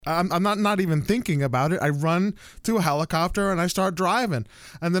I'm not even thinking about it. I run to a helicopter and I start driving.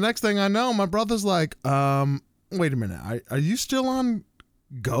 And the next thing I know, my brother's like, wait a minute, are you still on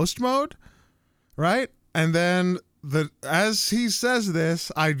ghost mode? Right? And then as he says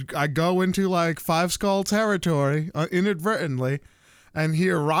this, I go into like Five Skull territory inadvertently and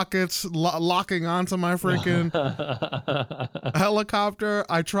hear rockets locking onto my freaking helicopter.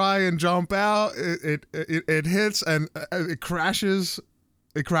 I try and jump out. It hits and it crashes.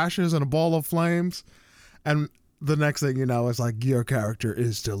 It crashes in a ball of flames. And the next thing you know, it's like, your character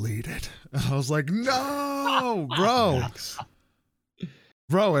is deleted. And I was like, no, bro.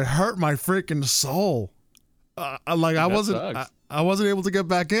 Bro, it hurt my freaking soul. I wasn't able to get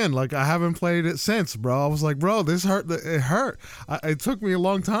back in. Like, I haven't played it since, bro. I was like, bro, this hurt. It hurt. It took me a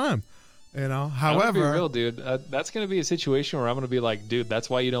long time, you know. However, I'm gonna be real, dude. That's gonna be a situation where I'm gonna be like, dude, that's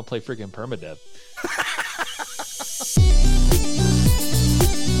why you don't play freaking permadeath.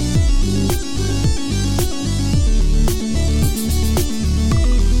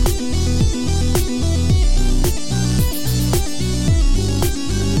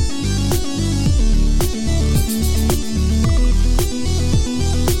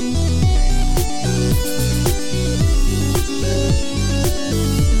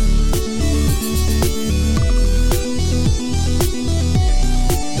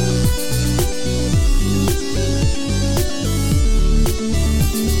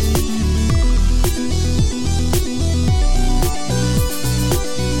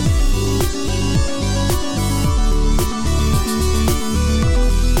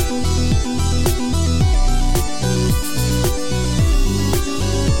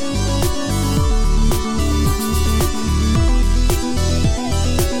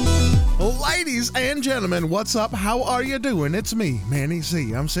 Gentlemen, what's up? How are you doing? It's me, Manny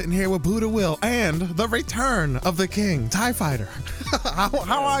C. I'm sitting here with Buddha Will and the return of the king, TIE Fighter.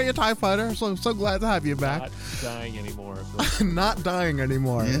 How are you, TIE Fighter? So glad to have you back. Not dying anymore. Not dying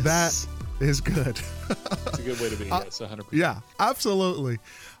anymore. Yes. That is good. It's a good way to be. Yes, 100%. Yeah, absolutely.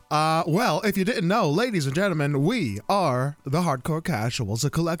 Well, if you didn't know, ladies and gentlemen, we are the Hardcore Casuals, a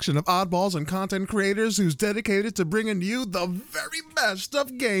collection of oddballs and content creators who's dedicated to bringing you the very best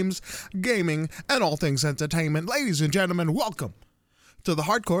of games, gaming, and all things entertainment. Ladies and gentlemen, welcome to the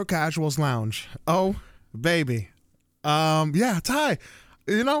Hardcore Casuals Lounge. Oh, baby. Yeah, Ty,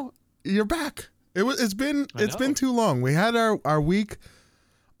 you know, you're back. It's been too long. We had our week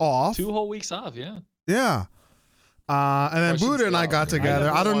off. 2 whole weeks off, yeah. Yeah. And then Buddha and I got together.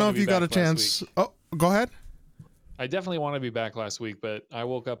 I don't know if you got a chance. Oh, go ahead. I definitely want to be back last week, but I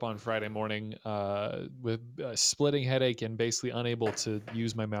woke up on Friday morning with a splitting headache and basically unable to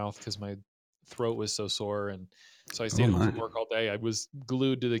use my mouth because my throat was so sore. And so I stayed home from work all day. I was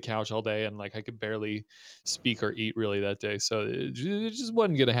glued to the couch all day and like I could barely speak or eat really that day. So it just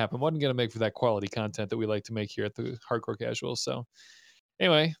wasn't going to happen. Wasn't going to make for that quality content that we like to make here at the Hardcore Casuals. So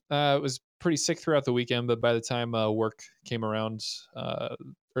anyway, it was pretty sick throughout the weekend, but by the time work came around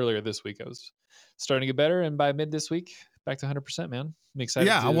earlier this week, I was starting to get better, and by mid this week, back to 100%, man. I'm excited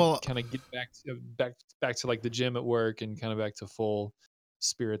to kind of get back to like the gym at work and kind of back to full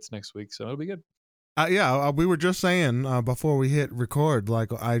spirits next week, so it'll be good. We were just saying before we hit record,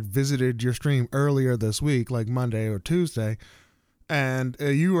 like I visited your stream earlier this week, like Monday or Tuesday, and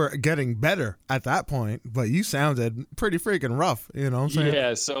you were getting better at that point, but you sounded pretty freaking rough, you know what I'm saying?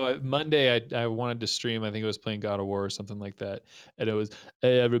 Yeah, so Monday I wanted to stream. I think I was playing God of War or something like that. And it was,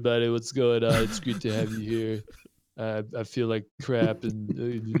 hey, everybody, what's going on? It's good to have you here. I feel like crap, and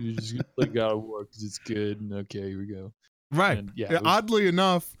you just play God of War because it's good. And okay, here we go. Right. And, oddly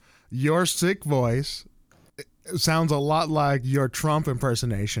enough, your sick voice sounds a lot like your Trump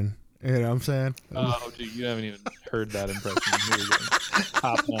impersonation. You know what I'm saying? Oh, dude, you haven't even heard that impression. Here we go.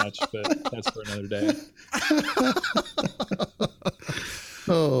 Top notch, but that's for another day.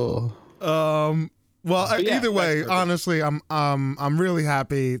 Well, yeah, either way, honestly, I'm really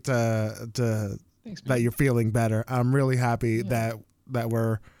happy Thanks, that you're feeling better. I'm really happy that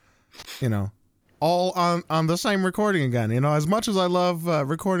we're, you know, all on the same recording again. You know, as much as I love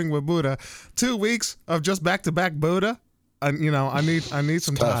recording with Buddha, 2 weeks of just back to back Buddha, and you know, I need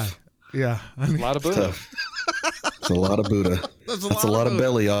some time. Yeah, a lot of Buddha. It's a lot of Buddha. That's a lot of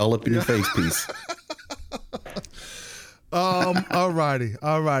belly all up in your face piece.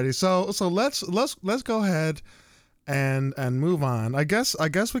 Alrighty. So let's go ahead and move on. I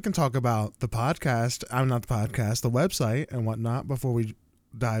guess we can talk about the podcast. The website and whatnot before we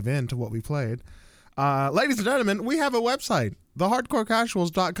dive into what we played. Ladies and gentlemen, we have a website,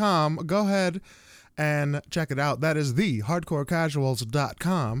 thehardcorecasuals.com. Go ahead and check it out. That is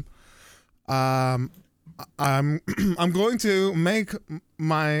thehardcorecasuals.com. I'm I'm going to make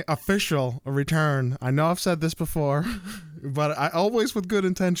my official return. I know I've said this before, but I always with good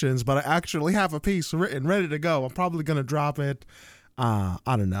intentions. But I actually have a piece written, ready to go. I'm probably gonna drop it. I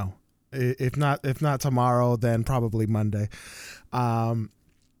don't know. If not tomorrow, then probably Monday.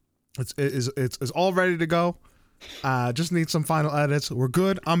 It's all ready to go. Just need some final edits. We're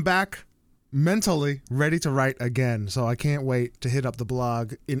good. I'm back, mentally ready to write again. So I can't wait to hit up the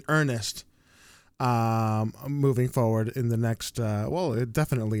blog in earnest. Moving forward in the next,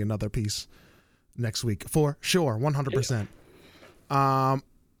 definitely another piece next week for sure, 100%.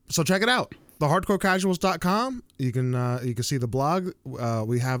 So check it out, thehardcorecasuals.com. You can see the blog.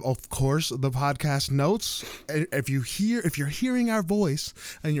 We have, of course, the podcast notes. If you're hearing our voice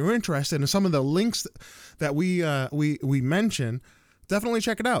and you're interested in some of the links that we mention, definitely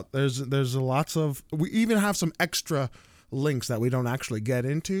check it out. There's lots of, we even have some extra links that we don't actually get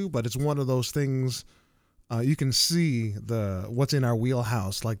into, but it's one of those things. You can see what's in our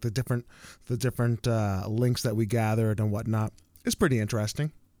wheelhouse, like the different links that we gathered and whatnot. It's pretty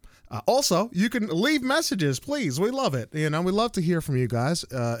interesting. Also, you can leave messages, please. We love it. We love to hear from you guys.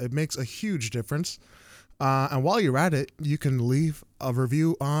 It makes a huge difference. And while you're at it, you can leave a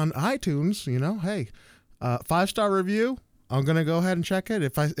review on iTunes. Hey, 5-star review. I'm gonna go ahead and check it.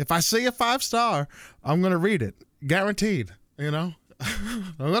 If I see a 5-star, I'm gonna read it, guaranteed. I'm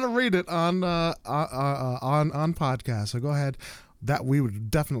gonna read it on podcast. So go ahead. That we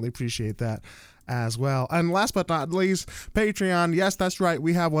would definitely appreciate that as well. And last but not least, Patreon. Yes, that's right.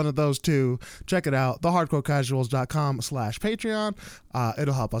 We have one of those too. Check it out. thehardcorecasuals.com/Patreon.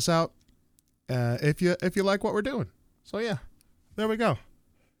 It'll help us out if you like what we're doing. So yeah, there we go.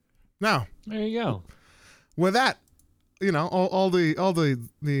 Now there you go. With that, all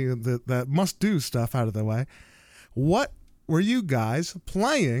the must do stuff out of the way. What were you guys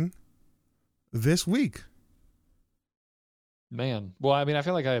playing this week? Man, well, I mean, I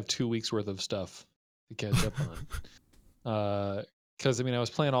feel like I have 2 weeks worth of stuff to catch up on. Because I was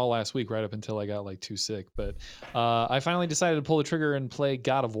playing all last week right up until I got too sick. But I finally decided to pull the trigger and play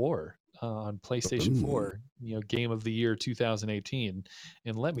God of War on PlayStation 4. Game of the year 2018.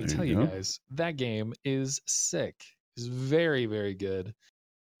 And let me tell you guys, that game is sick. It's very, very good.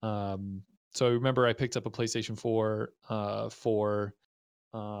 So I remember I picked up a PlayStation 4 for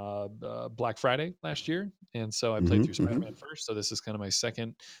Black Friday last year, and so I played through Spider-Man first. So this is kind of my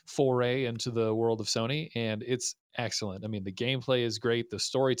second foray into the world of Sony, and it's excellent. The gameplay is great, the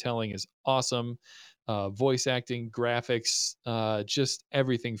storytelling is awesome, voice acting, graphics, just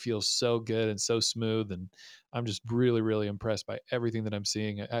everything feels so good and so smooth, and I'm just really, really impressed by everything that I'm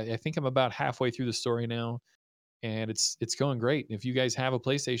seeing. I think I'm about halfway through the story now. And it's going great. If you guys have a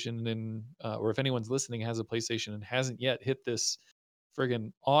PlayStation or if anyone's listening has a PlayStation and hasn't yet hit this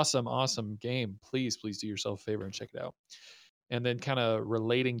friggin' awesome game, please do yourself a favor and check it out. And then kind of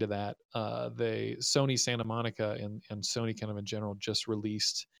relating to that, Sony Santa Monica and Sony kind of in general just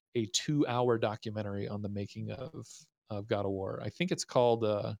released a 2-hour documentary on the making of God of War. I think it's called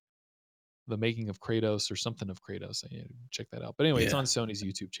The Making of Kratos or something of Kratos. I need to check that out. But anyway, It's on Sony's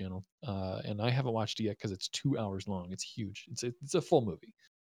YouTube channel. And I haven't watched it yet because it's 2 hours long. It's huge. It's a full movie.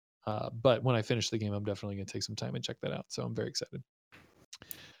 But when I finish the game, I'm definitely going to take some time and check that out. So I'm very excited.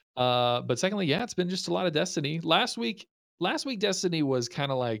 But secondly, it's been just a lot of Destiny. Last week Destiny was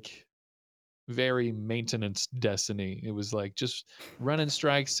kind of like very maintenance Destiny. It was like just running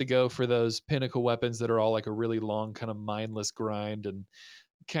strikes to go for those pinnacle weapons that are all like a really long kind of mindless grind, and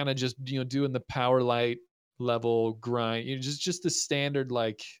kind of just doing the power light level grind, just the standard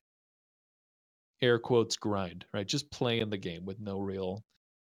like air quotes grind, right? Just playing the game with no real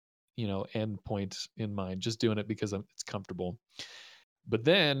end point in mind, just doing it because it's comfortable. But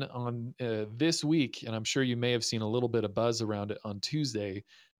then on this week, and I'm sure you may have seen a little bit of buzz around it on Tuesday,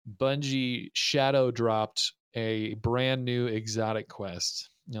 Bungie shadow dropped a brand new exotic quest.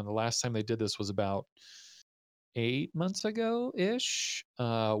 The last time they did this was about 8 months ago ish,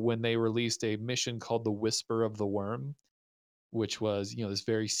 when they released a mission called the Whisper of the Worm, which was this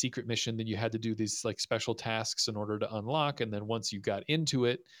very secret mission that you had to do these like special tasks in order to unlock, and then once you got into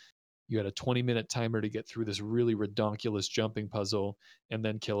it, you had a 20-minute timer to get through this really redonkulous jumping puzzle and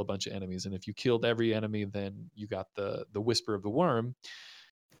then kill a bunch of enemies. And if you killed every enemy, then you got the Whisper of the Worm,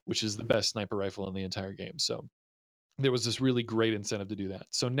 which is the best sniper rifle in the entire game. So there was this really great incentive to do that.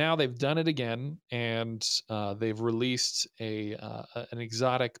 So now they've done it again, and they've released an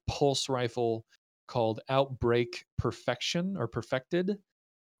exotic pulse rifle called Outbreak Perfection or Perfected,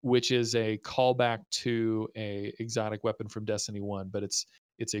 which is a callback to a exotic weapon from Destiny 1, but it's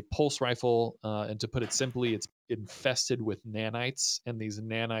a pulse rifle, and to put it simply, it's infested with nanites, and these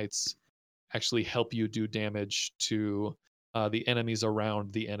nanites actually help you do damage to the enemies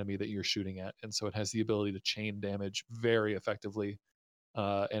around the enemy that you're shooting at. And so it has the ability to chain damage very effectively.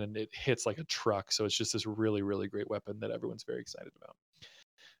 And it hits like a truck. So it's just this really, really great weapon that everyone's very excited about.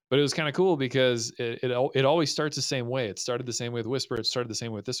 But it was kind of cool because it always starts the same way. It started the same way with Whisper. It started the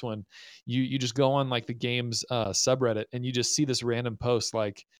same way with this one. You just go on like the game's subreddit and you just see this random post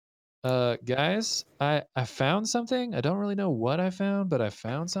like, guys, I found something. I don't really know what I found, but I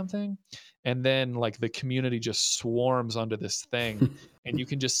found something. And then like the community just swarms onto this thing and you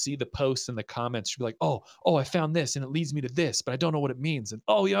can just see the posts and the comments. You'll be like, oh, I found this and it leads me to this, but I don't know what it means. And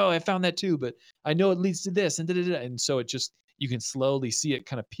I found that too, but I know it leads to this and da-da-da. And so it just, you can slowly see it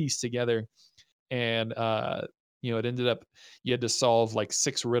kind of piece together. And it ended up you had to solve like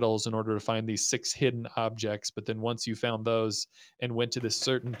 6 riddles in order to find these 6 hidden objects. But then once you found those and went to this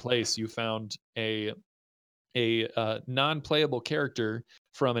certain place, you found a non-playable character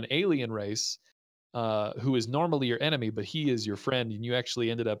from an alien race who is normally your enemy, but he is your friend, and you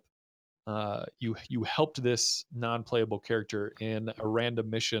actually ended up you helped this non-playable character in a random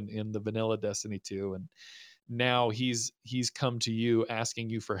mission in the vanilla Destiny 2, and now he's come to you asking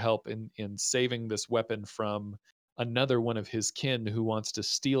you for help in saving this weapon from another one of his kin who wants to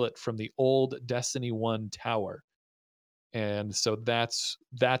steal it from the old Destiny 1 tower. And so that's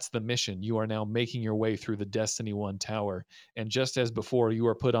the mission. You are now making your way through the Destiny 1 tower. And just as before, you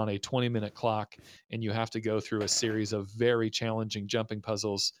are put on a 20-minute clock and you have to go through a series of very challenging jumping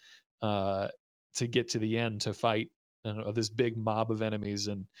puzzles to get to the end to fight this big mob of enemies.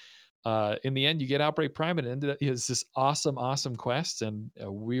 And in the end, you get Outbreak Prime, and it's this awesome quest. And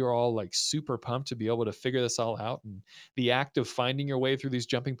we are all like super pumped to be able to figure this all out. And the act of finding your way through these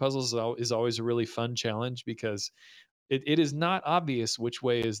jumping puzzles is always a really fun challenge because it is not obvious which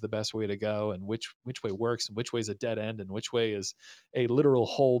way is the best way to go and which way works and which way is a dead end and which way is a literal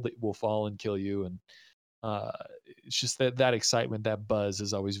hole that will fall and kill you. And it's just that excitement, that buzz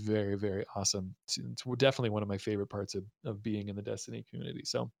is always very, very awesome. It's definitely one of my favorite parts of being in the Destiny community.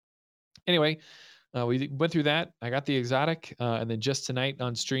 So anyway, we went through that. I got the exotic, and then just tonight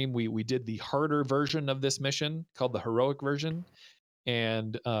on stream, we did the harder version of this mission called the heroic version.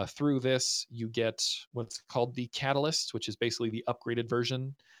 And through this, you get what's called the Catalyst, which is basically the upgraded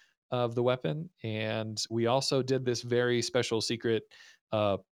version of the weapon. And we also did this very special secret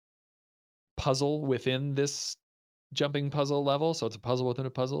puzzle within this jumping puzzle level. So it's a puzzle within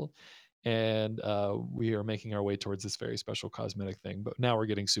a puzzle. And we are making our way towards this very special cosmetic thing. But now we're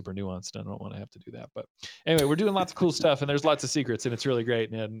getting super nuanced. I don't want to have to do that. But anyway, we're doing lots of cool stuff, and there's lots of secrets, and it's really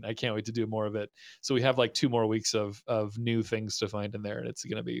great. And I can't wait to do more of it. So we have like 2 more weeks of new things to find in there, and it's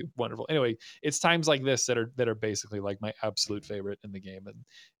going to be wonderful. Anyway, it's times like this that are basically like my absolute favorite in the game, and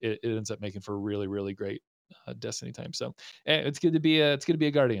it ends up making for really, really great Destiny time. So it's good to be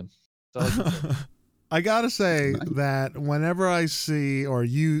a Guardian. I gotta say that whenever I see or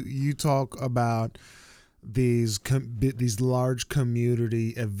you talk about these large community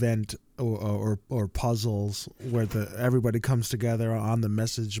event or puzzles where everybody comes together on the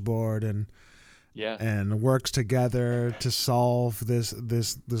message board and works together to solve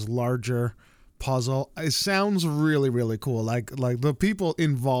this larger puzzle, it sounds really, really cool. Like the people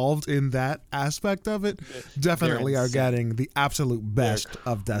involved in that aspect of it definitely are getting the absolute best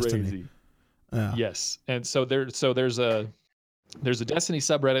of Destiny. Yes, and so there's a Destiny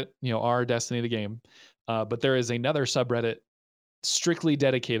subreddit, our Destiny the game, but there is another subreddit strictly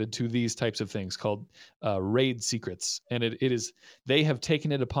dedicated to these types of things called Raid Secrets, and it is they have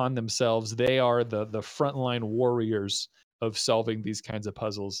taken it upon themselves. They are the frontline warriors of solving these kinds of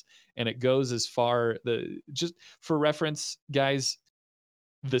puzzles, and it goes as far just for reference, guys.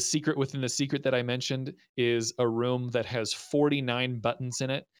 The secret within the secret that I mentioned is a room that has 49 buttons in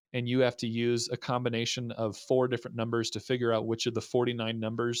it. And you have to use a combination of 4 different numbers to figure out which of the 49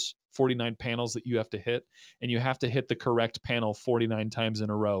 panels that you have to hit. And you have to hit the correct panel 49 times in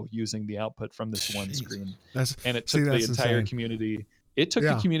a row using the output from this one screen. And it took the entire community. It took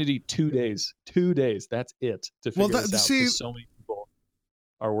the community 2 days. 2 days. That's it to figure this out. Because so many people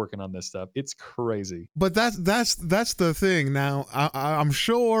are working on this stuff. It's crazy. But that's the thing. Now, I'm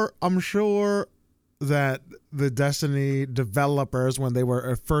sure that the Destiny developers, when they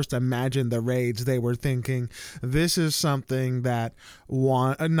were first imagined the raids, they were thinking this is something that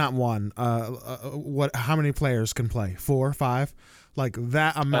how many players can play? 4, 5? Like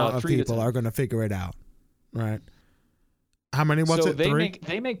that amount of people are going to figure it out, right? How many? What's it? 3?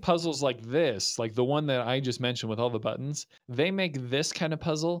 They make puzzles like this, like the one that I just mentioned with all the buttons. They make this kind of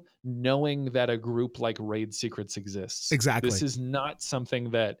puzzle knowing that a group like Raid Secrets exists. Exactly. This is not something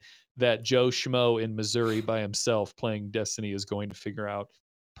that Joe Schmo in Missouri by himself playing Destiny is going to figure out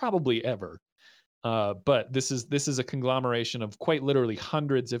probably ever. But this is a conglomeration of quite literally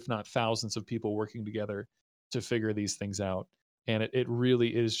hundreds, if not thousands, of people working together to figure these things out. And it really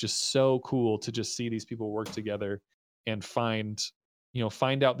is just so cool to just see these people work together and find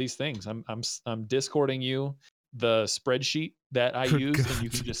out these things. I'm Discording you the spreadsheet that I Good use, God. and you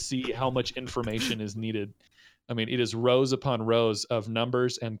can just see how much information is needed. I mean, it is rows upon rows of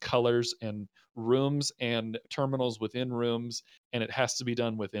numbers and colors and rooms and terminals within rooms, and it has to be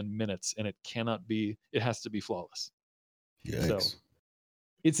done within minutes, and it has to be flawless. Yikes. So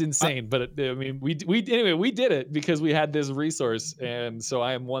it's insane, but I mean, we did it because we had this resource, and so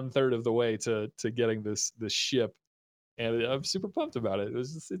I am 1/3 of the way to getting this ship, and I'm super pumped about it.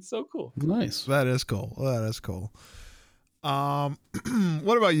 It's so cool. Nice. That is cool.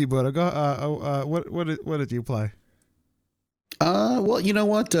 What about you, Buddha? Go. What did you play? Well, you know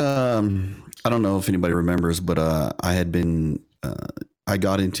what? I don't know if anybody remembers, but I had been I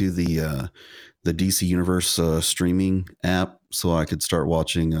got into the DC Universe streaming app, so I could start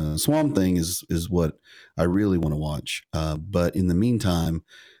watching. Swamp Thing is what I really want to watch. But in the meantime,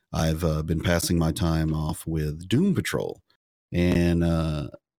 I've been passing my time off with Doom Patrol, and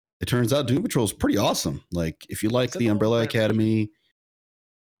it turns out Doom Patrol is pretty awesome. Like if you like the Umbrella Academy,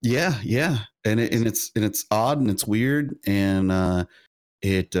 yeah, and it's odd and it's weird, and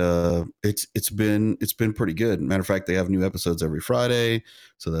it's been pretty good. Matter of fact, they have new episodes every Friday,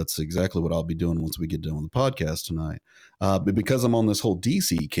 so that's exactly what I'll be doing once we get done with the podcast tonight. But because I'm on this whole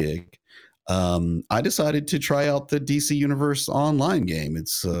DC kick, I decided to try out the DC Universe online game.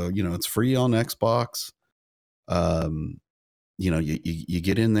 It's it's free on Xbox. You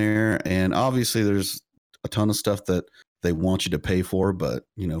get in there, and obviously there's a ton of stuff that they want you to pay for, but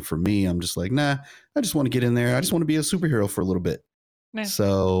for me, I'm just like, nah, I just want to get in there. I just want to be a superhero for a little bit. Nah.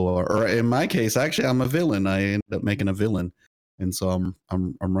 So, or in my case, actually, I'm a villain. I end up making a villain, and so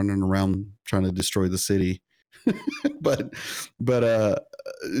I'm running around trying to destroy the city. but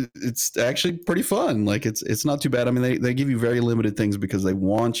it's actually pretty fun. Like it's not too bad. I mean, they give you very limited things because they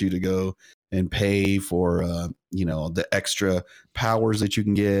want you to go and pay for the extra powers that you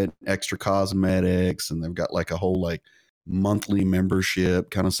can get, extra cosmetics, and they've got like a whole like monthly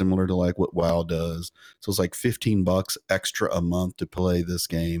membership, kind of similar to like what WoW does. So it's like $15 extra a month to play this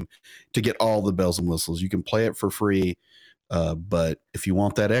game to get all the bells and whistles. You can play it for free, but if you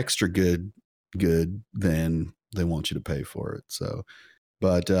want that extra good, then they want you to pay for it. So,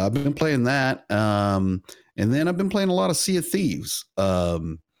 but I've been playing that, and then I've been playing a lot of Sea of Thieves.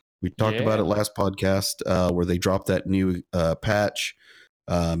 We talked about it last podcast, where they dropped that new patch,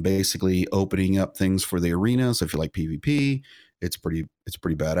 basically opening up things for the arena. So if you like PvP, it's pretty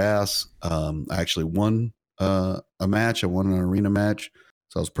badass. I actually won a match. I won an arena match,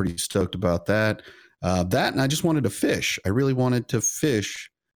 so I was pretty stoked about that. And I just wanted to fish. I really wanted to fish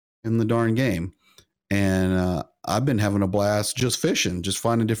in the darn game, and I've been having a blast just fishing, just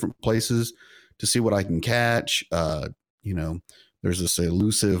finding different places to see what I can catch. There's this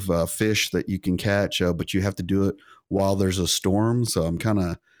elusive fish that you can catch, but you have to do it while there's a storm. So I'm kind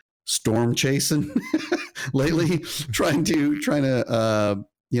of storm chasing lately, trying to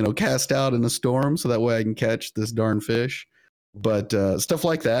cast out in a storm so that way I can catch this darn fish. But stuff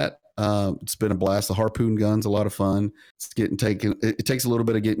like that. It's been a blast. The harpoon gun's a lot of fun. It takes a little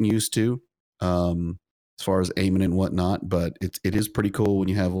bit of getting used to, as far as aiming and whatnot, but it is pretty cool when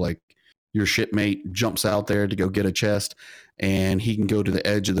you have like your shipmate jumps out there to go get a chest, and he can go to the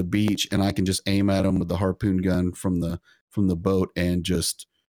edge of the beach, and I can just aim at him with the harpoon gun from the boat and just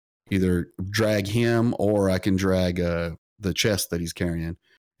either drag him, or I can drag the chest that he's carrying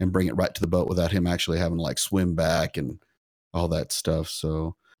and bring it right to the boat without him actually having to like swim back and all that stuff.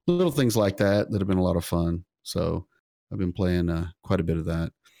 So little things like that have been a lot of fun. So I've been playing quite a bit of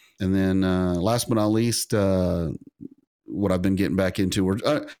that. And then last but not least, what I've been getting back into, or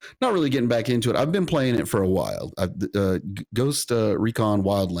not really getting back into it, I've been playing it for a while. Ghost Recon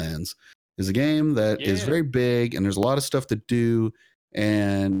Wildlands is a game that is very big, and there's a lot of stuff to do,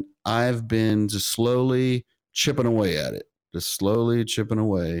 and I've been just slowly chipping away at it,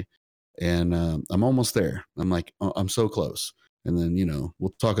 and I'm almost there. I'm like, I'm so close. And then,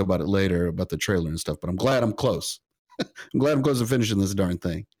 we'll talk about it later about the trailer and stuff, but I'm glad I'm close. I'm glad I'm close to finishing this darn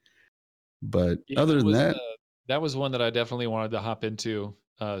thing. But other than that, that was one that I definitely wanted to hop into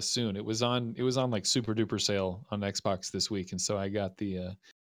soon. It was on like super duper sale on Xbox this week, and so I got I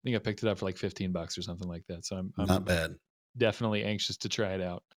think I picked it up for like $15 or something like that. So I'm not bad. Definitely anxious to try it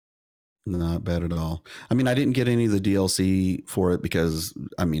out. Not bad at all. I mean, I didn't get any of the DLC for it because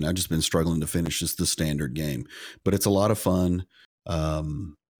I've just been struggling to finish just the standard game, but it's a lot of fun.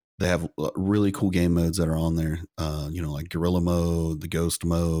 they have really cool game modes that are on there. Like guerrilla mode, the ghost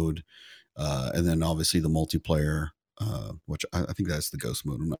mode, and then obviously the multiplayer, which I think that's the ghost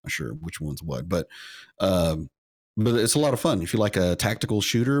mode. I'm not sure which one's what, but it's a lot of fun if you like a tactical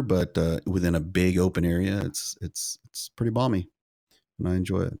shooter, but within a big open area. It's pretty balmy, and I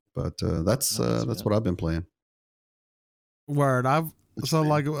enjoy it. But that's what I've been playing. Word. I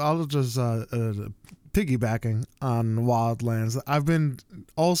was just piggybacking on Wildlands. I've been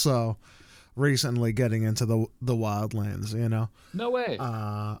also recently getting into the Wildlands. No way.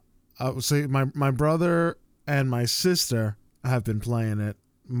 See, my brother and my sister have been playing it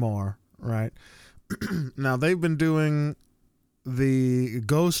more. Right now, they've been doing the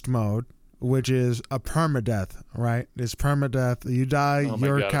ghost mode, which is a permadeath. Right, it's permadeath. You die, oh my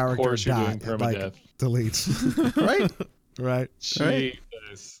your God, character of course you're dies. doing permadeath. Deletes. Right. Right.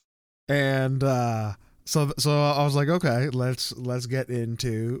 Jesus. And so I was like, okay, let's get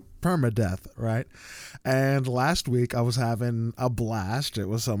into permadeath, right? And last week I was having a blast. It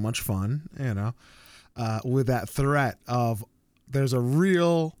was so much fun, with that threat of there's a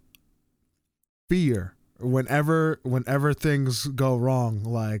real fear whenever things go wrong,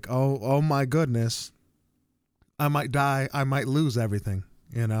 like oh my goodness, I might die, I might lose everything.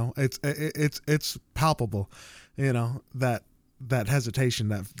 It's palpable. That hesitation,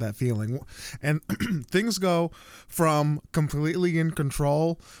 that feeling, and things go from completely in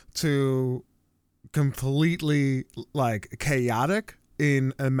control to completely like chaotic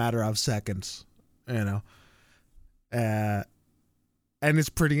in a matter of seconds, and it's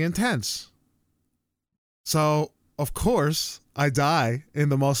pretty intense. So of course I die in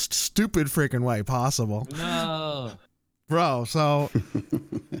the most stupid freaking way possible. No, bro. So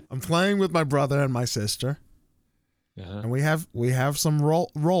I'm playing with my brother and my sister. And we have some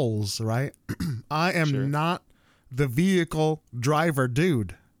roles, right? I am not the vehicle driver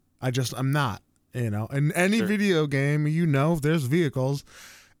dude. I'm not, In any video game, there's vehicles,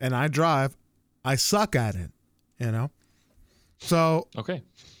 and I drive. I suck at it, So okay,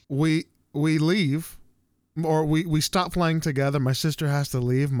 we leave, or we stop playing together. My sister has to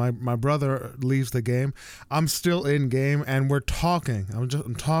leave. My brother leaves the game. I'm still in game, and we're talking.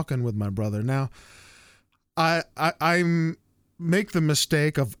 I'm talking with my brother now. I make the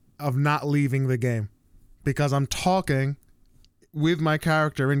mistake of not leaving the game because I'm talking with my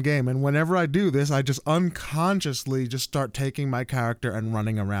character in game, and whenever I do this, I just unconsciously just start taking my character and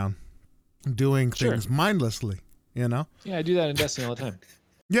running around, doing things mindlessly. Yeah, I do that in Destiny all the time.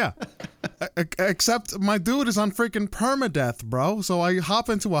 Yeah, except my dude is on freaking permadeath, bro. So I hop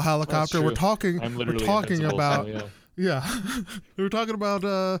into a helicopter. We're talking about. So, yeah, we were talking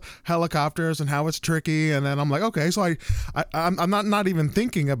about helicopters and how it's tricky, and then I'm like, okay, so I'm not even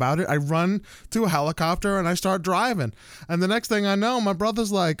thinking about it. I run to a helicopter and I start driving, and the next thing I know, my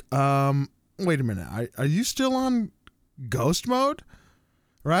brother's like, wait a minute, are you still on ghost mode,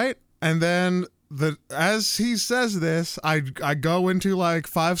 right? And then as he says this, I go into like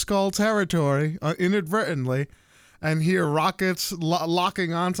Five Skull territory inadvertently. And hear rockets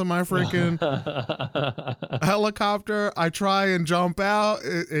locking onto my freaking helicopter. I try and jump out.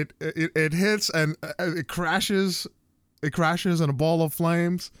 It hits and it crashes. It crashes in a ball of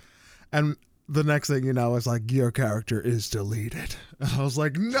flames. And the next thing you know, it's like, your character is deleted. And I was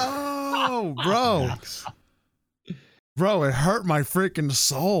like, no, bro. Bro, it hurt my freaking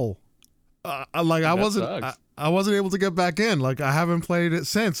soul. I wasn't able to get back in. Like, I haven't played it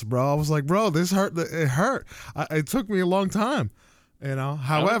since, bro. I was like, bro, this hurt. It hurt. It took me a long time, However,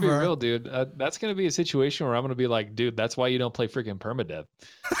 I'm gonna be real, dude, that's gonna be a situation where I'm gonna be like, dude, that's why you don't play freaking permadeath.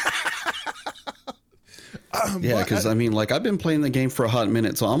 Yeah, because I've been playing the game for a hot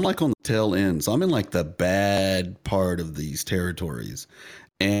minute, so I'm like on the tail end. So I'm in like the bad part of these territories.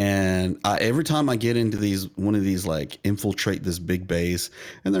 And every time I get into one of these, like, infiltrate this big base,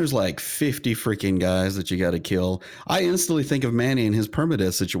 and there's like 50 freaking guys that you got to kill, I instantly think of Manny and his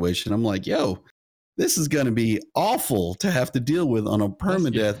permadeath situation. I'm like, yo, this is going to be awful to have to deal with on a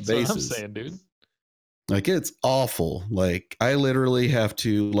permadeath basis. That's what I'm saying, dude. Like, it's awful. Like, I literally have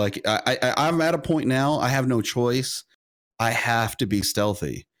to, like, I'm at a point now, I have no choice. I have to be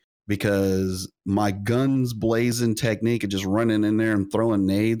stealthy. Because my guns blazing technique of just running in there and throwing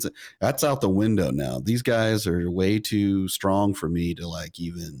nades, that's out the window now. These guys are way too strong for me to like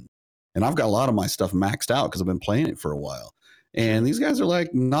even, and I've got a lot of my stuff maxed out because I've been playing it for a while. And these guys are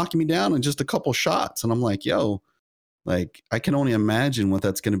like knocking me down in just a couple shots. And I'm like, yo, like, I can only imagine what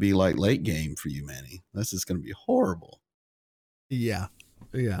that's going to be like late game for you, Manny. This is going to be horrible. Yeah.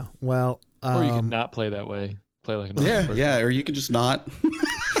 Yeah. Well, or you can not play that way. Play like a normal person. Yeah. Or you can just not.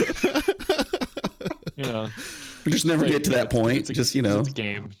 We just never get to that point. It's a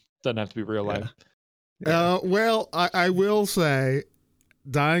game. Doesn't have to be real life. Well, I will say,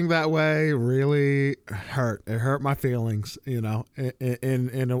 dying that way really hurt. It hurt my feelings, in a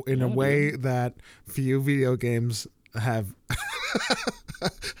way that few video games have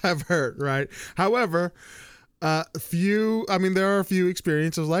have hurt. Right. However, there are a few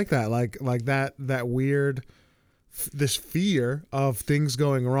experiences like that, like that weird, this fear of things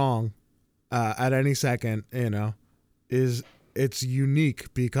going wrong at any second. It's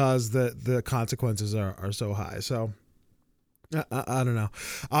unique because the consequences are so high. So I don't know.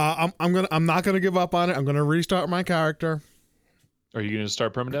 I'm not gonna give up on it. I'm gonna restart my character. Are you gonna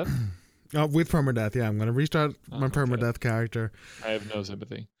start permadeath? With permadeath, yeah. I'm gonna restart my permadeath character. I have no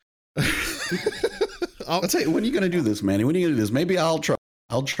sympathy. I'll tell you, when are you gonna do this, Manny? When are you gonna do this? Maybe I'll try.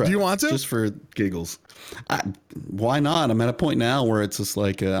 Do you want to? Just for giggles. Why not? I'm at a point now where it's just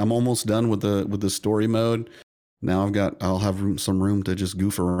like I'm almost done with the story mode. Now I'll have some room to just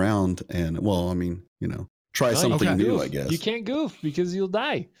goof around and try something new, I guess. You can't goof because you'll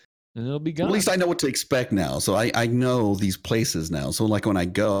die and it'll be gone. At least I know what to expect now. So I know these places now. So like when I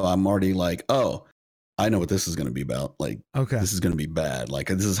go, I'm already like, oh, I know what this is going to be about. Like, this is going to be bad. Like,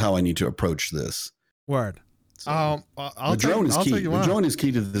 this is how I need to approach this. Word. So, the drone is key. The drone is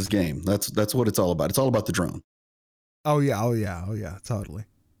key to this game. That's what it's all about. It's all about the drone. Oh yeah. Totally.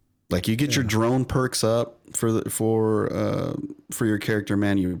 Like you get your drone perks up for your character,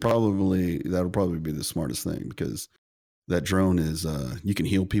 man. That'll probably be the smartest thing because that drone is you can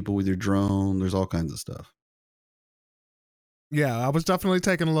heal people with your drone. There's all kinds of stuff. Yeah, I was definitely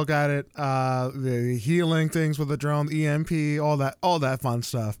taking a look at it. The healing things with the drone, EMP, all that fun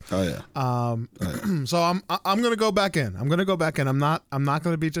stuff. Oh yeah. So I'm gonna go back in. I'm not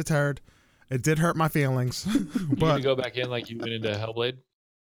gonna be deterred. It did hurt my feelings. You gonna go back in like you went into Hellblade?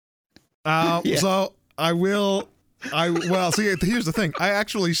 Yeah. So I will. See, here's the thing. I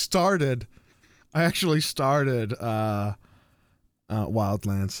actually started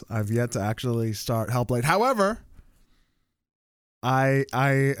Wildlands. I've yet to actually start Hellblade. However, I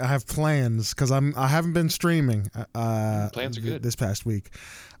have plans because I haven't been streaming. Plans are good. This past week.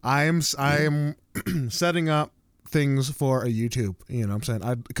 I am setting up things for a YouTube. You know what I'm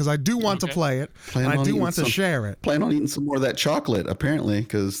saying? Because I do want to play it. And I do want to share it. Plan on eating some more of that chocolate, apparently,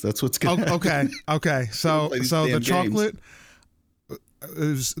 because that's what's going to happen. Okay. So the chocolate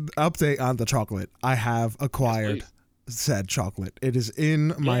is update on the chocolate. I have acquired said chocolate. It is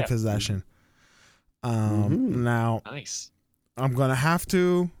in my possession. Now, nice. I'm gonna have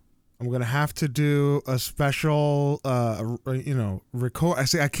to do a special, record.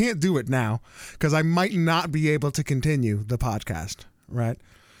 I can't do it now because I might not be able to continue the podcast. Right.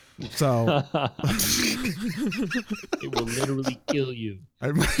 So it will literally kill you.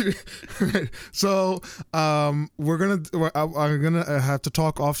 So I'm gonna have to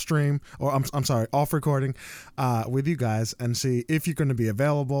talk off stream, or I'm sorry, off recording, with you guys and see if you're gonna be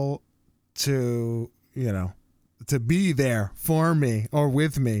available to be there for me or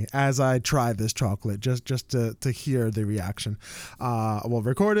with me as I try this chocolate, just to hear the reaction. We'll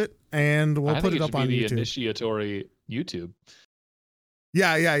record it and we'll put it up on YouTube. The initiatory YouTube.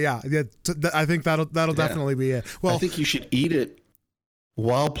 Yeah. I think that'll definitely be it. Well, I think you should eat it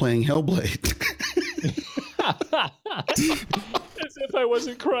while playing Hellblade. As if I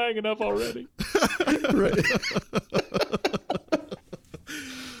wasn't crying enough already. Right.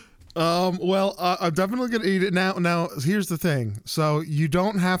 I'm definitely gonna eat it now. Now, here's the thing. So you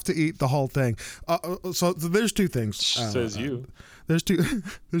don't have to eat the whole thing. So there's two things. Says you. There's two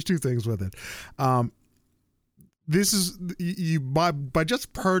things with it. This is you by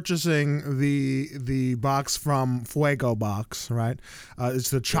just purchasing the box from Fuego Box, right? It's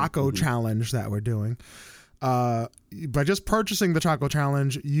the Choco Challenge that we're doing. By just purchasing the Choco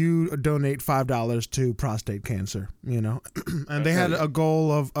Challenge, you donate $5 to prostate cancer, and they had a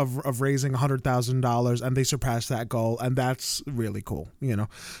goal of raising $100,000 and they surpassed that goal. And that's really cool,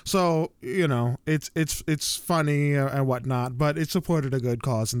 so, it's funny and whatnot, but it supported a good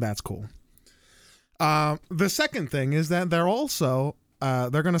cause and that's cool. The second thing is that they're also,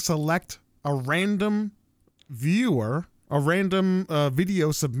 they're going to select a random viewer, a random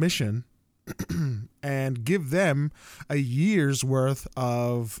video submission, and give them a year's worth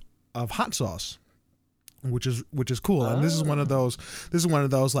of hot sauce, which is cool. And this is one of those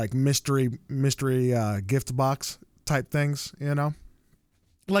like mystery gift box type things,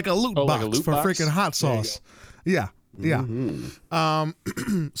 like a loot box for freaking hot sauce. Yeah.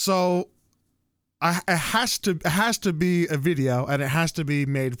 Mm-hmm. So it has to be a video and it has to be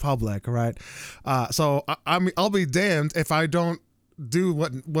made public, right? So I'll be damned if I don't do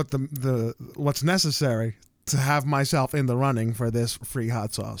what's necessary to have myself in the running for this free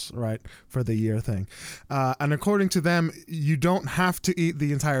hot sauce, right? For the year thing. And according to them, you don't have to eat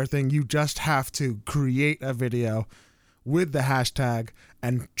the entire thing. You just have to create a video with the hashtag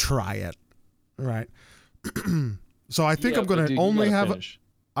and try it, right? So I think I'm going to only have,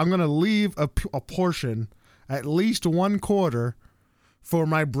 I'm going to leave a portion, at least 1/4, for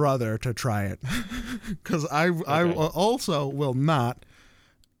my brother to try it. Because I also will not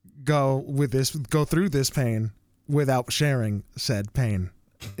go through this pain without sharing said pain.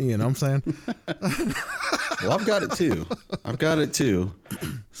 You know what I'm saying? Well, I've got it too.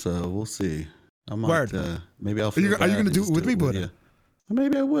 So we'll see. I might, maybe I'll. Are you going to do it with me, Buddha?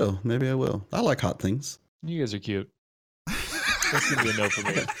 Maybe I will. I like hot things. You guys are cute. That's gonna be a no for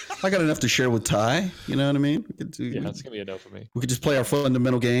me. I got enough to share with Ty. You know what I mean? It's gonna be a no for me. We could just play our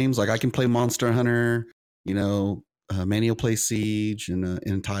fundamental games. Like I can play Monster Hunter. Manny will play Siege,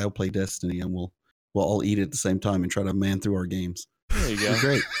 and Ty will play Destiny, and we'll all eat at the same time and try to man through our games. There you go.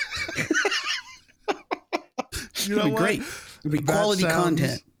 Great. It'll be great. It'll be quality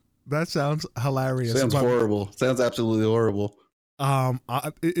content. That sounds hilarious. Sounds horrible. Sounds absolutely horrible.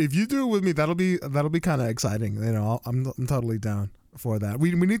 If you do it with me, that'll be kind of exciting. I'm totally down for that.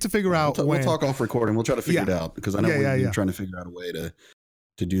 We need to figure out. We'll talk off recording. We'll try to figure it out because I know we're trying to figure out a way to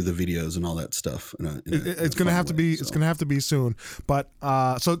do the videos and all that stuff. It's gonna have to be. So. It's gonna have to be soon. But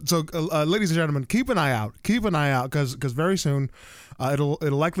so ladies and gentlemen, keep an eye out. Keep an eye out because very soon, it'll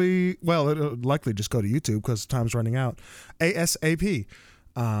likely just go to YouTube because time's running out. ASAP.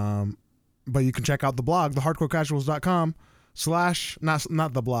 But you can check out the blog, thehardcorecasuals.com.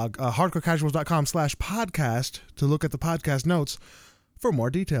 not the blog, hardcorecasuals.com/podcast to look at the podcast notes for more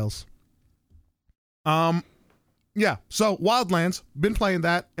details. Yeah, so Wildlands, been playing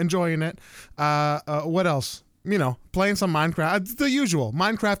that, enjoying it. What else? Playing some Minecraft, the usual,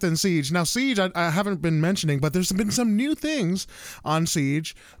 Minecraft and Siege. Now, Siege, I haven't been mentioning, but there's been some new things on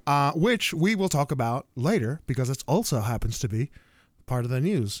Siege, which we will talk about later because it also happens to be part of the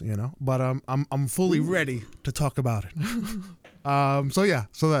news, but I'm fully ready to talk about it. So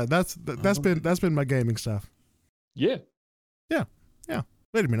that's been my gaming stuff. Yeah.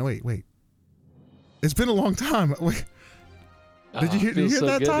 Wait a minute, wait. It's been a long time. Wait. Did you hear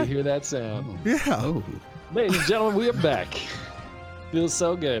that? Good to hear that sound. Yeah. Oh. Ladies and gentlemen, we are back. Feels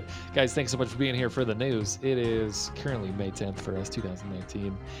so good. Guys, thanks so much for being here for the news. It is currently May 10th for us,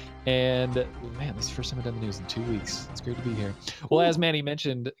 2019. And man, this is the first time I've done the news in 2 weeks. It's great to be here. Well, as Manny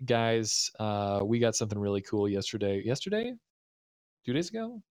mentioned, guys, we got something really cool yesterday. Yesterday? 2 days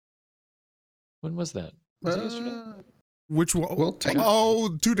ago? When was that? Was it yesterday? Which one? Well,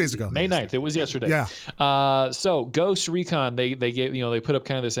 2 days ago. May 9th. It was yesterday. Yeah. So Ghost Recon, they gave, they put up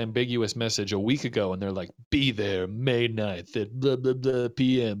kind of this ambiguous message a week ago, and they're like, be there May 9th at blah, blah, blah,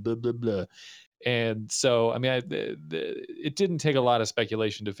 p.m., blah, blah, blah. And so, I mean, it didn't take a lot of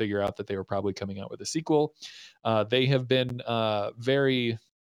speculation to figure out that they were probably coming out with a sequel. They have been very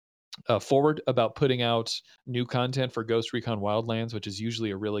forward about putting out new content for Ghost Recon Wildlands, which is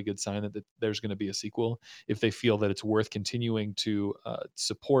usually a really good sign that there's going to be a sequel if they feel that it's worth continuing to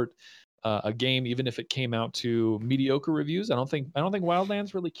support a game, even if it came out to mediocre reviews. I don't think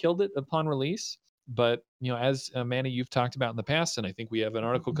Wildlands really killed it upon release, but as Manny, you've talked about in the past, and I think we have an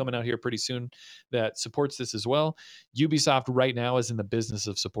article coming out here pretty soon that supports this as well. Ubisoft right now is in the business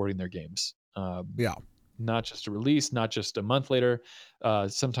of supporting their games. Not just a release, not just a month later,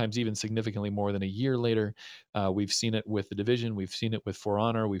 sometimes even significantly more than a year later. We've seen it with The Division. We've seen it with For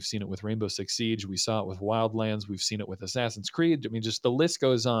Honor. We've seen it with Rainbow Six Siege. We saw it with Wildlands. We've seen it with Assassin's Creed. I mean, just the list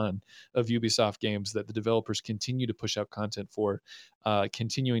goes on of Ubisoft games that the developers continue to push out content for,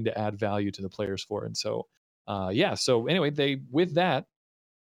 continuing to add value to the players for. And so, So anyway, they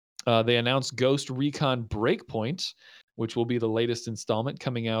announced Ghost Recon Breakpoint, which will be the latest installment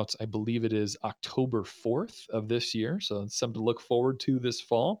coming out. I believe it is October 4th of this year. So it's something to look forward to this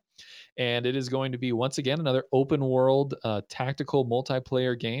fall. And it is going to be, once again, another open world tactical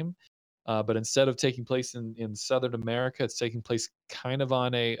multiplayer game. But instead of taking place in Southern America, it's taking place kind of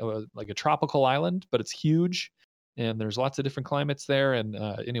on a tropical island, but it's huge. And there's lots of different climates there. And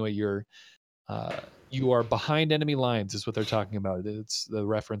anyway, you are behind enemy lines is what they're talking about. It's the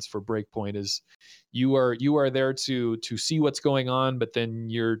reference for Breakpoint is you are there to see what's going on, but then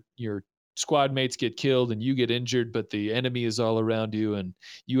your squad mates get killed and you get injured, but the enemy is all around you and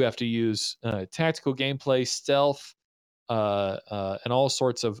you have to use tactical gameplay, stealth, and all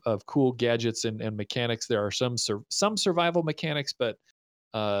sorts of cool gadgets and mechanics. There are some survival mechanics, but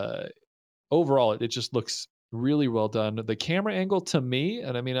overall it just looks Really well done. The camera angle to me,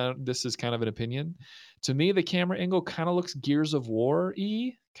 and I mean, this is kind of an opinion. To me, the camera angle kind of looks Gears of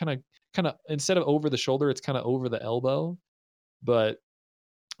War-y, kind of instead of over the shoulder, it's kind of over the elbow. But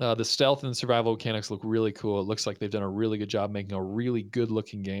the stealth and survival mechanics look really cool. It looks like they've done a really good job making a really good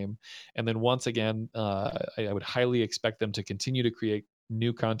looking game. And then once again, I would highly expect them to continue to create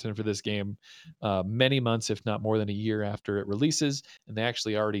new content for this game many months, if not more than a year after it releases. And they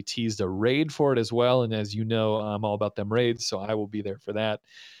actually already teased a raid for it as well. And as you know, I'm all about them raids, so I will be there for that.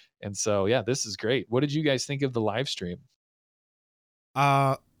 And so, yeah, this is great. What did you guys think of the live stream?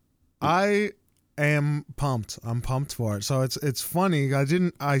 I am pumped. I'm pumped for it. So it's funny.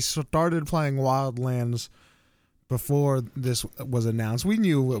 I started playing Wildlands before this was announced. We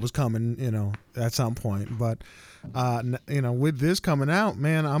knew it was coming, at some point, but with this coming out,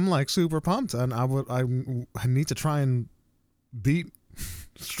 man, I'm like super pumped, and I need to try and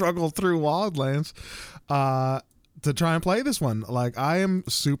struggle through Wildlands to try and play this one. Like, I am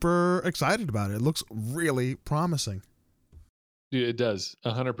super excited about it. It looks really promising. Dude, it does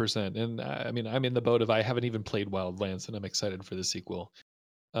 100%. And I mean, I'm in the boat of, I haven't even played Wildlands, and I'm excited for the sequel.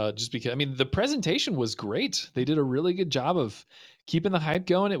 Just because, I mean, the presentation was great. They did a really good job of keeping the hype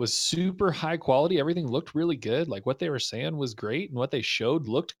going. It was super high quality. Everything looked really good. Like, what they were saying was great, and what they showed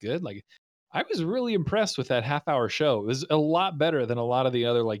looked good. Like, I was really impressed with that half-hour show. It was a lot better than a lot of the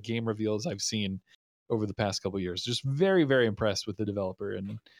other like game reveals I've seen over the past couple of years. Just very, very impressed with the developer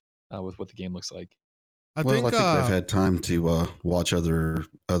and with what the game looks like. I think they've had time to watch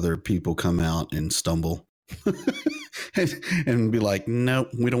other people come out and stumble and be like, no,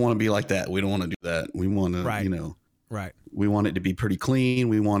 we don't want to be like that. We don't want to do that. We want to, right. We want it to be pretty clean.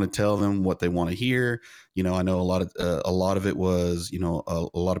 We want to tell them what they want to hear. I know a lot of it was, a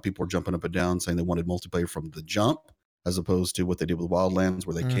lot of people were jumping up and down saying they wanted multiplayer from the jump, as opposed to what they did with Wildlands,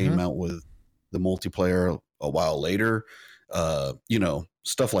 where they came out with the multiplayer a while later.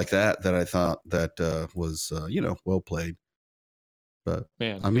 Stuff like that I thought that was well played. But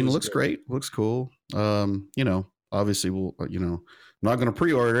man, I mean, it looks great. Looks cool. Obviously we'll I'm not going to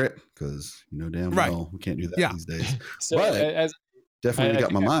pre-order it because damn well we can't do that these days. So but definitely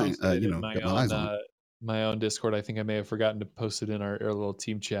got my mind got my eyes on it. My own Discord. I think I may have forgotten to post it in our little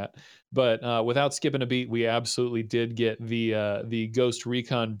team chat, but without skipping a beat, we absolutely did get the Ghost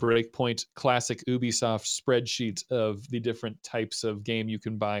Recon Breakpoint classic Ubisoft spreadsheet of the different types of game you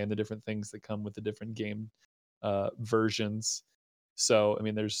can buy and the different things that come with the different game versions. So, I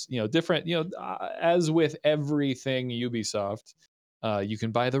mean, there's, different, as with everything Ubisoft, you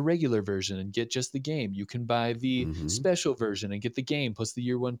can buy the regular version and get just the game. You can buy the special version and get the game plus the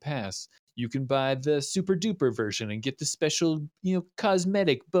year one pass. You can buy the super duper version and get the special,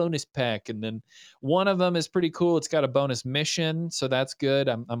 cosmetic bonus pack. And then one of them is pretty cool. It's got a bonus mission, so that's good.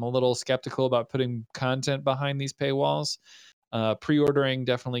 I'm a little skeptical about putting content behind these paywalls. Pre-ordering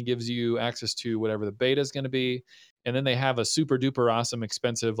definitely gives you access to whatever the beta is going to be. And then they have a super duper awesome,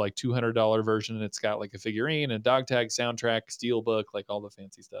 expensive, like $200 version. And it's got like a figurine, a dog tag, soundtrack, steelbook, like all the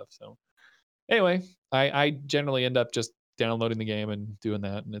fancy stuff. So anyway, I generally end up just downloading the game and doing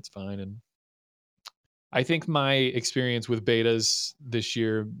that, and it's fine. And I think my experience with betas this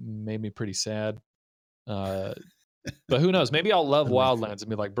year made me pretty sad. But who knows? Maybe I'll love Wildlands and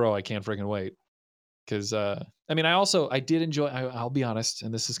be like, bro, I can't freaking wait. Because I mean, I did enjoy. I'll be honest,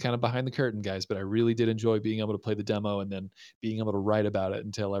 and this is kind of behind the curtain, guys, but I really did enjoy being able to play the demo and then being able to write about it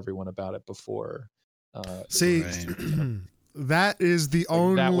and tell everyone about it before. See, that is the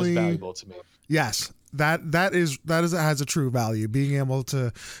only that was valuable to me. Yes, that has a true value. Being able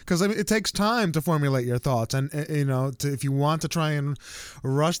to, because I mean, it takes time to formulate your thoughts, and if you want to try and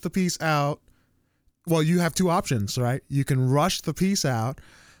rush the piece out, well, you have two options, right? You can rush the piece out,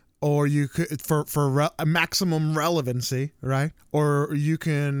 or you could for a maximum relevancy, right? Or you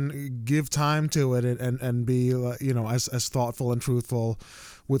can give time to it and be as thoughtful and truthful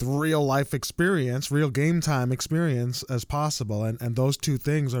with real life experience, real game time experience as possible. And those two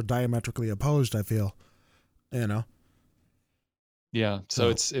things are diametrically opposed, I feel. Yeah. So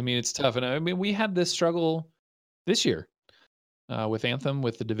it's tough. And I mean, we had this struggle this year with Anthem,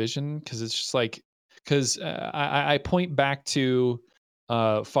 with the Division, because it's just like, I point back to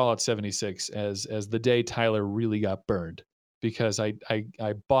Fallout 76 as the day Tyler really got burned, because I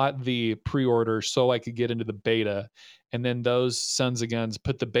bought the pre-order so I could get into the beta, and then those sons of guns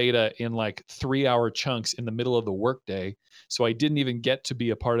put the beta in like 3-hour chunks in the middle of the workday, so I didn't even get to be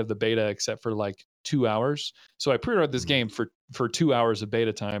a part of the beta except for like 2 hours. So I pre-ordered this game for 2 hours of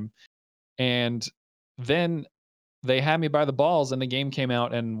beta time, and then they had me by the balls, and the game came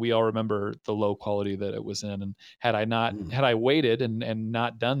out, and we all remember the low quality that it was in. And had I waited and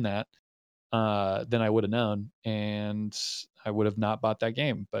not done that, then I would have known, and I would have not bought that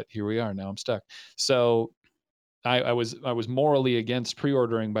game. But here we are. Now I'm stuck. So I was morally against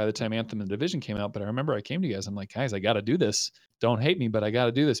pre-ordering by the time Anthem and the Division came out. But I remember I came to you guys. I'm like, guys, I got to do this. Don't hate me, but I got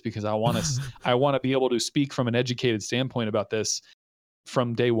to do this because I want to be able to speak from an educated standpoint about this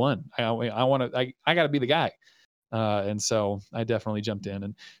from day one. I got to be the guy. And so I definitely jumped in,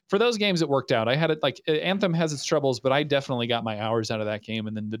 and for those games it worked out. I had it like Anthem has its troubles, but I definitely got my hours out of that game.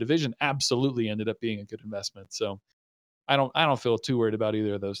 And then the Division absolutely ended up being a good investment. So I don't feel too worried about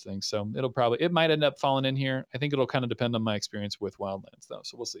either of those things. So it might end up falling in here. I think it'll kind of depend on my experience with Wildlands though.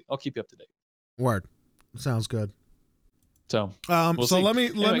 So we'll see. I'll keep you up to date. Word. Sounds good. So we'll see. Let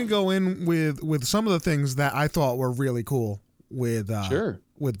me go in with some of the things that I thought were really cool with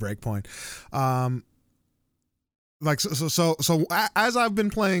Breakpoint. So as I've been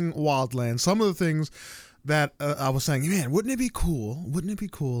playing Wildlands, some of the things that I was saying, man, wouldn't it be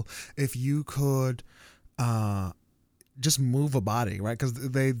cool if you could just move a body, right? Because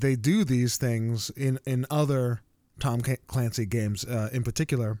they do these things in other Tom Clancy games, in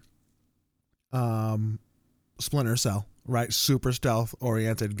particular Splinter Cell, right? Super stealth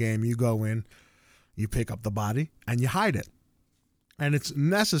oriented game. You go in, you pick up the body, and you hide it. And it's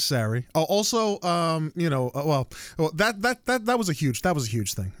necessary. Oh, also, that was a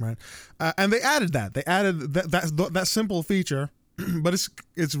huge thing, right? And they added that. They added that simple feature, but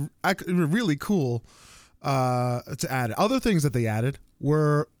it's really cool to add it. Other things that they added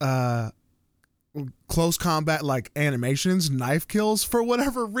were close combat, like animations, knife kills. For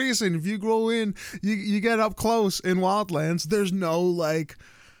whatever reason, if you go in, you get up close in Wildlands, there's no like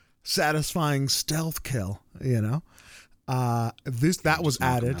satisfying stealth kill, you know. That was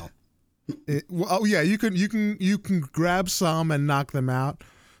added. You can grab some and knock them out,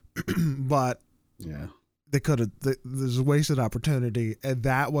 but yeah, they could have. There's a wasted opportunity, and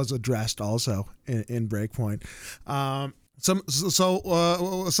that was addressed also in Breakpoint. Some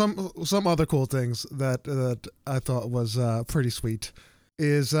other cool things that I thought was pretty sweet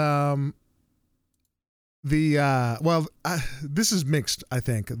is this is mixed. I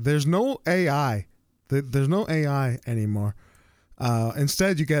think there's no AI. There's no AI anymore.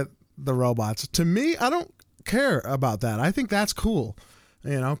 Instead, you get the robots. To me, I don't care about that. I think that's cool,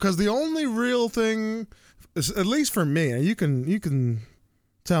 you know, because the only real thing, at least for me, and you can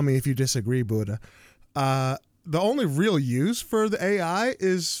tell me if you disagree, Buddha. The only real use for the AI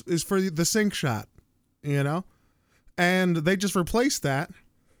is for the sync shot, you know, and they just replaced that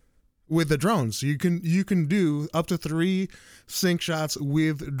with the drones. You can do up to 3 sync shots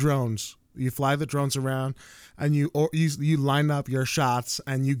with drones. You fly the drones around, and you line up your shots,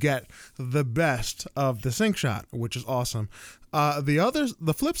 and you get the best of the sync shot, which is awesome.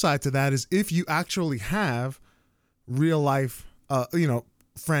 The flip side to that is if you actually have real life,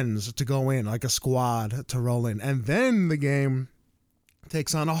 friends to go in, like a squad to roll in, and then the game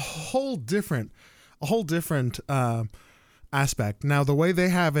takes on a whole different aspect. Now, the way they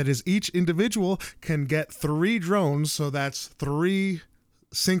have it is each individual can get 3 drones, so that's 3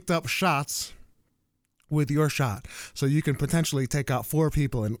 synced up shots with your shot, so you can potentially take out 4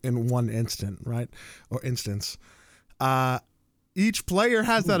 people in one instant, right? Or instance. Each player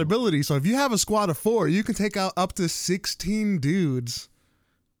has that ability, so if you have a squad of 4, you can take out up to 16 dudes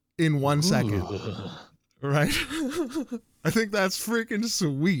in 1 second. Right? I think that's freaking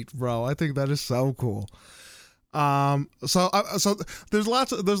sweet, bro. I think that is so cool. So there's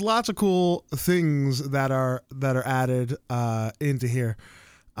lots of cool things that are added into here.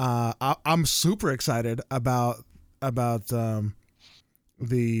 I'm super excited about the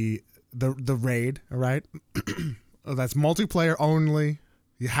raid, right? That's multiplayer only.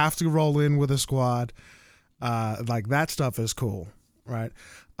 You have to roll in with a squad. Like that stuff is cool, right?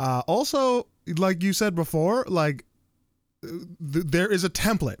 Also, like you said before, like there is a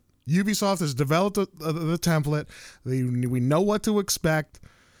template. Ubisoft has developed the template. We know what to expect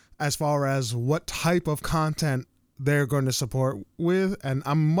as far as what type of content they're going to support with, and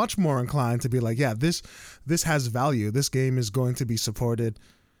I'm much more inclined to be like, yeah, this has value. This game is going to be supported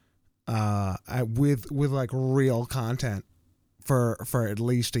with like real content for at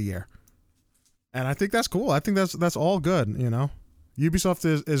least a year, and I think that's cool. I think that's all good. You know,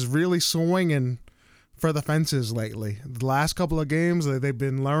 Ubisoft is really swinging for the fences lately. The last couple of games, they've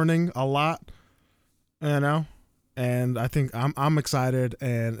been learning a lot, you know, and I think I'm excited,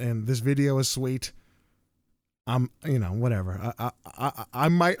 and this video is sweet. Whatever.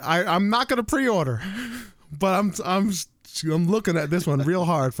 I'm not gonna pre-order, but I'm looking at this one real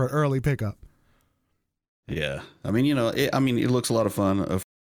hard for early pickup. Yeah, I mean, it looks a lot of fun.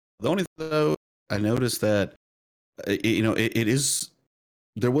 The only thing though, I noticed that, it is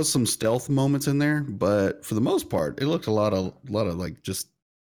there was some stealth moments in there, but for the most part, it looked a lot of like just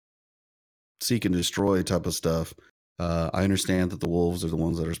seek and destroy type of stuff. I understand that the wolves are the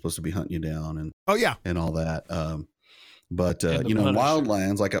ones that are supposed to be hunting you down and and all that. But you know, in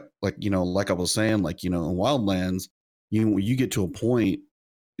Wildlands, like I was saying, like, you know, in Wildlands, you get to a point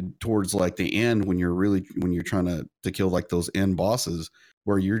towards like the end when you're trying to kill like those end bosses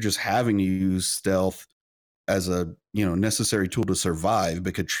where you're just having to use stealth as a, you know, necessary tool to survive,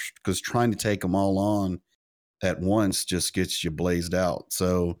 because trying to take them all on at once just gets you blazed out.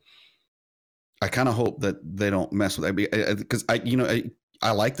 So I kind of hope that they don't mess with that, because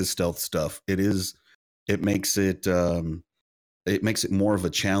I like the stealth stuff. It makes it more of a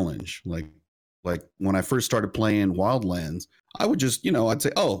challenge. Like when I first started playing Wildlands, I would just, you know, I'd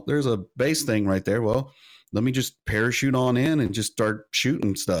say, oh, there's a base thing right there. Well, let me just parachute on in and just start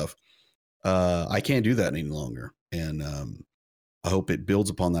shooting stuff. I can't do that any longer. And I hope it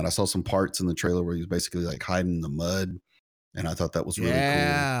builds upon that. I saw some parts in the trailer where he was basically like hiding in the mud, and I thought that was really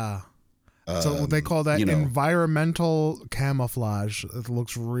cool. So they call that environmental camouflage. It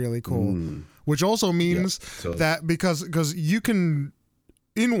looks really cool, which also means that because you can,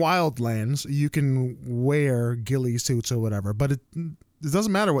 in Wildlands, you can wear ghillie suits or whatever, but it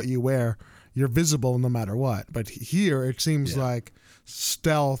doesn't matter what you wear. You're visible no matter what. But here it seems like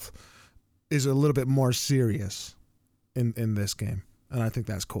stealth is a little bit more serious in this game, and I think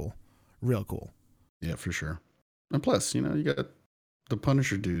that's cool, real cool. Yeah, for sure. And plus, you know, you got the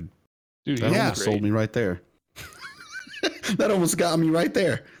Punisher dude. Dude, that almost sold me right there. That almost got me right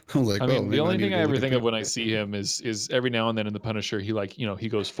there. I was like, I mean, the only thing I ever think of when I see him is every now and then in the Punisher, he, like, you know, he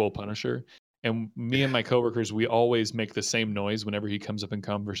goes full Punisher. And me and my coworkers, we always make the same noise whenever he comes up in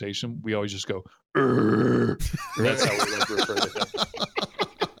conversation. We always just go, "Urgh." That's how we like refer to him.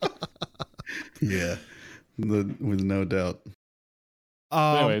 Yeah, with no doubt.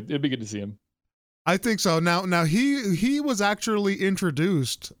 Anyway, it'd be good to see him. I think so. Now he was actually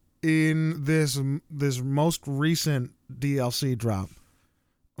introduced in this most recent DLC drop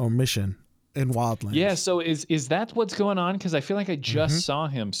or mission in Wildlands. Yeah, so is that what's going on? Because I feel like I just saw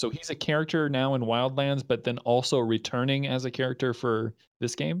him. So he's a character now in Wildlands, but then also returning as a character for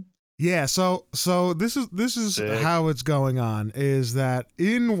this game. Yeah, so this is Sick. how it's going on, is that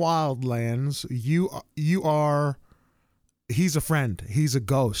in Wildlands you are, he's a friend, he's a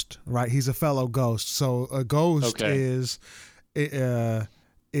ghost, right? He's a fellow ghost. So a ghost is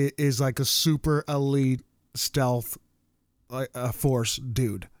like a super elite stealth force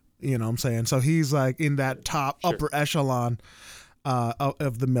dude. You know what I'm saying? So he's like in that top upper echelon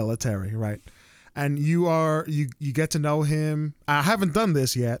of the military, right? And you get to know him. I haven't done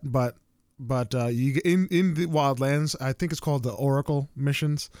this yet, but you in the Wildlands, I think it's called the Oracle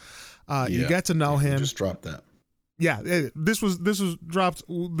missions. You get to know him. Just dropped that. Yeah, this was dropped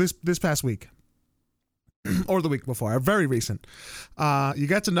this past week or the week before, very recent. You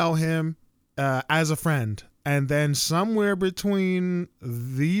get to know him as a friend, and then somewhere between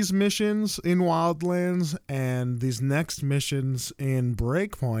these missions in Wildlands and these next missions in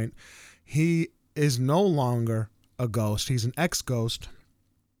Breakpoint, he is no longer a ghost. He's an ex-ghost.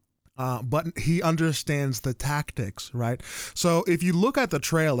 But he understands the tactics, right? So if you look at the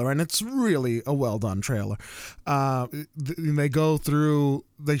trailer, and it's really a well-done trailer, they go through,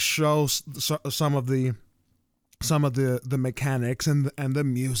 they show some of the mechanics and the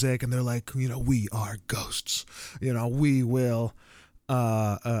music, and they're like, you know, we are ghosts. You know, we will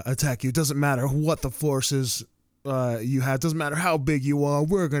attack you. It doesn't matter what the forces you have, doesn't matter how big you are,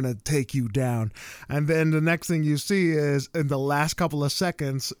 we're gonna take you down. And then the next thing you see is, in the last couple of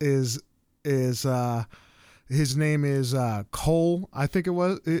seconds, is his name is Cole, I think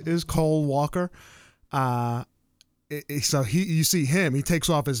is Cole Walker. So you see him, he takes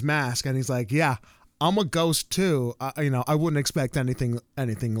off his mask and he's like, yeah, I'm a ghost too. I wouldn't expect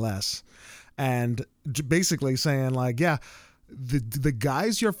anything less. And basically saying like, yeah, the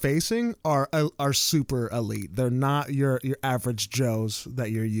guys you're facing are super elite. They're not your average Joes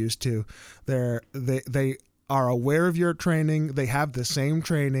that you're used to. They are aware of your training. They have the same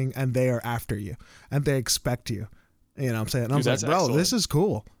training, and they are after you, and they expect you. You know what I'm saying? And I was like, bro, excellent. This is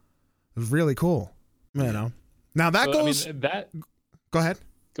cool. It's really cool. You know. Now that goes. I mean, go ahead.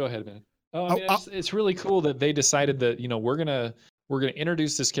 Go ahead, man. It's really cool that they decided that, you know, we're gonna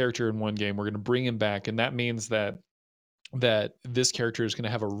introduce this character in one game. We're gonna bring him back, and that means that this character is going to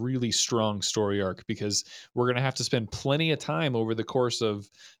have a really strong story arc, because we're going to have to spend plenty of time over the course of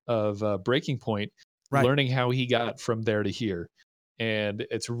Breaking Point learning how he got from there to here. And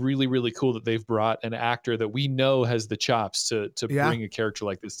it's really, really cool that they've brought an actor that we know has the chops to bring a character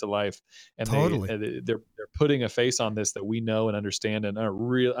like this to life. And they're putting a face on this that we know and understand. And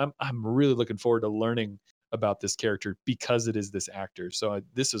I'm really looking forward to learning about this character because it is this actor. So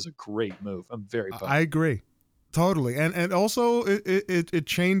this is a great move. I'm very pumped. I agree. Totally. And also it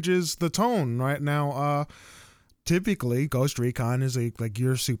changes the tone right now. Typically Ghost Recon is like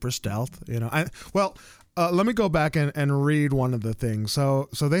your super stealth, you know. Let me go back and read one of the things. So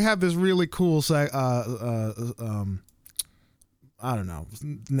they have this really cool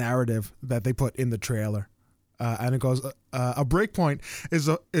narrative that they put in the trailer. And it goes a breakpoint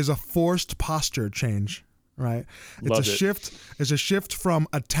is a forced posture change. Right. Shift. It's a shift from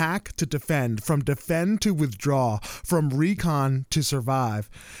attack to defend, from defend to withdraw, from recon to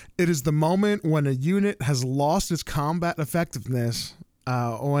survive. It is the moment when a unit has lost its combat effectiveness,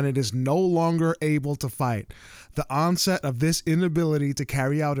 when it is no longer able to fight. The onset of this inability to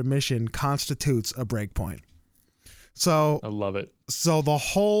carry out a mission constitutes a breakpoint. So I love it. So the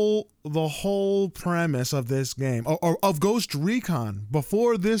whole premise of this game, or of Ghost Recon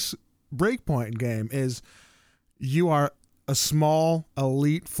before this breakpoint game, is you are a small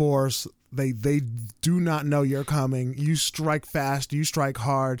elite force. They do not know you're coming. You strike fast, you strike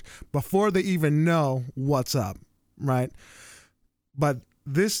hard before they even know what's up, right? But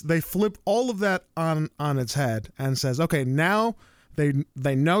they flip all of that on its head and says, okay, now they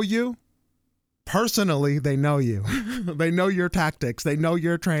know you. Personally, they know you. They know your tactics. They know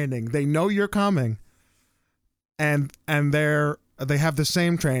your training. They know you're coming. And they have the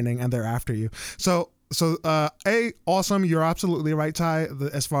same training and they're after you. So awesome. You're absolutely right, Ty.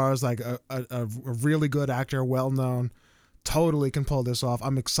 As far as like a really good actor, well known, totally can pull this off.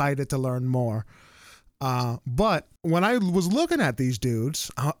 I'm excited to learn more. But when I was looking at these dudes,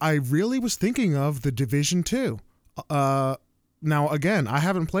 I really was thinking of the Division 2. Now, again, I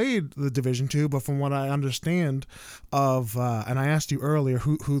haven't played the Division 2, but from what I understand of, and I asked you earlier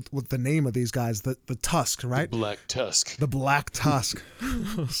what the name of these guys, the Tusk, right? The Black Tusk. The Black Tusk.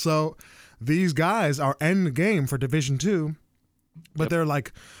 So these guys are end game for Division 2, but they're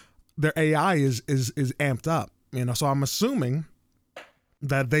like, their AI is amped up, you know. So I'm assuming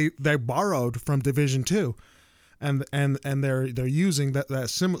that they borrowed from Division 2, and they're using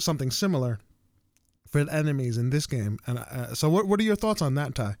something similar for the enemies in this game. And so what are your thoughts on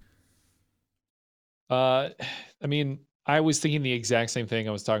that, Ty? I mean, I was thinking the exact same thing.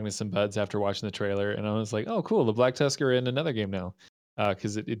 I was talking to some buds after watching the trailer, and I was like, oh, cool, the Black Tusk are in another game now.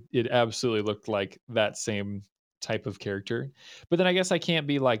 Because it absolutely looked like that same type of character. But then I guess I can't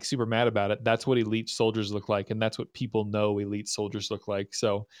be like super mad about it. That's what elite soldiers look like, and that's what people know elite soldiers look like.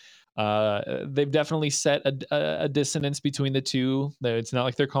 So they've definitely set a dissonance between the two. It's not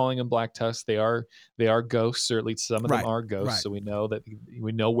like they're calling them Black Tusk. They are ghosts, or at least some of them are ghosts. Right. So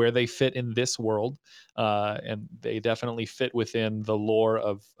we know where they fit in this world, and they definitely fit within the lore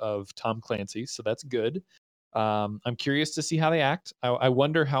of Tom Clancy. So that's good. I'm curious to see how they act. I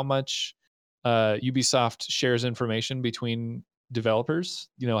wonder how much Ubisoft shares information between developers.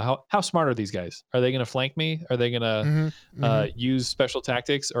 You know, how smart are these guys? Are they going to flank me? Are they going to use special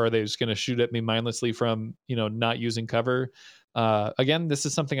tactics, or are they just going to shoot at me mindlessly from, you know, not using cover? Again, this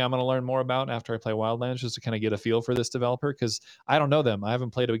is something I'm going to learn more about after I play Wildlands, just to kind of get a feel for this developer, because I don't know them. I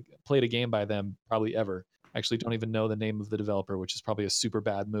haven't played a game by them probably ever. I actually don't even know the name of the developer, which is probably a super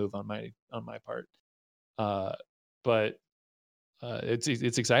bad move on my part. But it's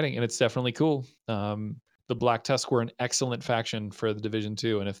exciting, and it's definitely cool. The Black Tusk were an excellent faction for the Division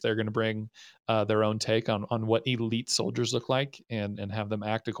 2, and if they're going to bring their own take on what elite soldiers look like and have them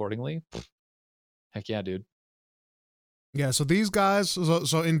act accordingly, heck yeah, dude. Yeah, so these guys,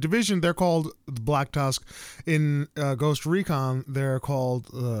 so in Division they're called the Black Tusk. In Ghost Recon they're called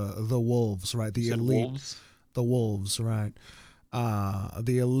the Wolves, right? The elite Wolves? The Wolves, right?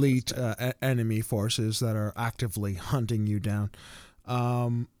 The elite enemy forces that are actively hunting you down.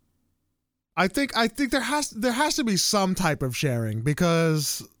 I think there has to be some type of sharing,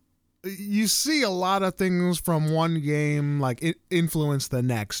 because you see a lot of things from one game like it influence the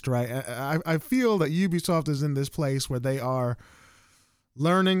next, right? I feel that Ubisoft is in this place where they are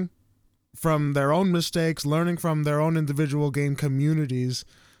learning from their own mistakes, learning from their own individual game communities,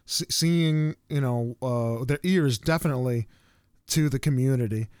 seeing, you know, their ears definitely to the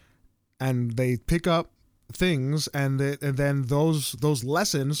community, and they pick up things, and then those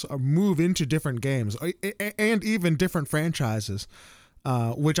lessons move into different games and even different franchises,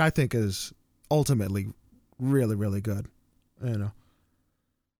 which I think is ultimately really, really good, you know.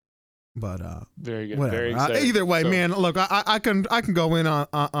 But Very good. whatever. Very exciting. Either way, So- man. Look, I can go in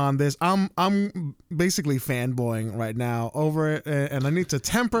on this. I'm basically fanboying right now over it, and I need to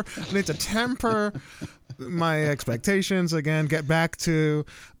temper my expectations again. Get back to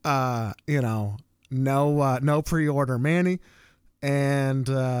no pre-order Manny, and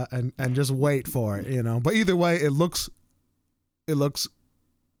just wait for it. But either way, it looks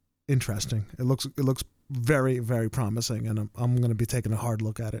interesting. It looks very, very promising, and I'm going to be taking a hard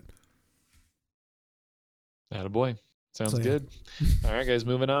look at it. Attaboy. Sounds So, yeah. good. All right, guys,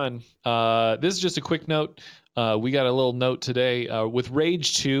 moving on. This is just a quick note. We got a little note today with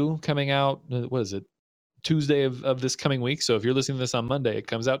Rage 2 coming out. What is it? Tuesday of this coming week. So if you're listening to this on Monday, it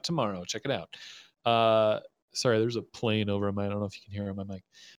comes out tomorrow. Check it out. Sorry, there's a plane over my. I don't know if you can hear it on my mic.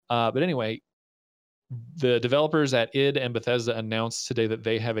 But anyway, the developers at id and Bethesda announced today that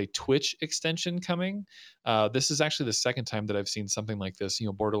they have a Twitch extension coming. This is actually the second time that I've seen something like this.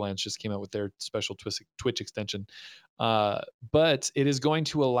 Borderlands just came out with their special Twitch extension. But it is going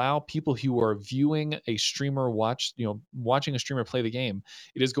to allow people who are viewing a streamer watching a streamer play the game.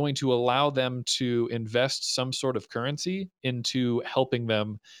 It is going to allow them to invest some sort of currency into helping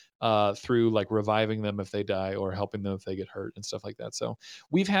them through like reviving them if they die or helping them if they get hurt and stuff like that. So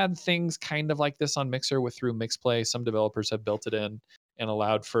we've had things kind of like this on Mixer through Mixplay. Some developers have built it in and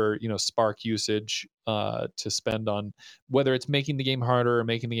allowed for Spark usage to spend on whether it's making the game harder or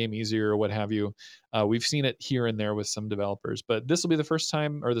making the game easier or what have you. We've seen it here and there with some developers, but this will be the first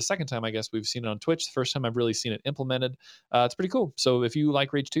time or the second time I guess we've seen it on Twitch. The first time I've really seen it implemented. It's pretty cool. So if you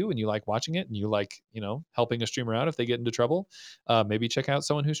like Rage 2 and you like watching it and you like helping a streamer out if they get into trouble, maybe check out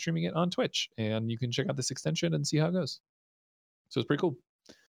someone who's streaming it on Twitch, and you can check out this extension and see how it goes. So it's pretty cool.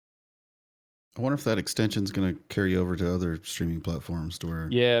 I wonder if that extension is going to carry over to other streaming platforms to where.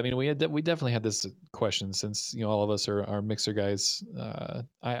 Yeah, I mean, we definitely had this question since all of us are Mixer guys.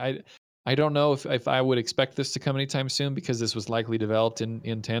 I don't know if I would expect this to come anytime soon because this was likely developed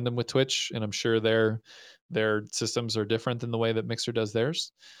in tandem with Twitch, and I'm sure their systems are different than the way that Mixer does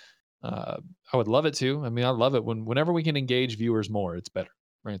theirs. I would love it to. I mean, I love it whenever we can engage viewers more, it's better,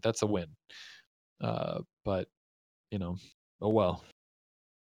 right? That's a win. But oh well.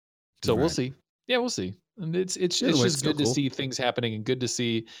 So we'll see. Yeah, we'll see. And it's just good to see things happening and good to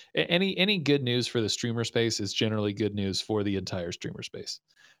see any good news for the streamer space is generally good news for the entire streamer space,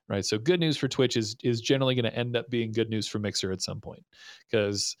 right? So good news for Twitch is generally going to end up being good news for Mixer at some point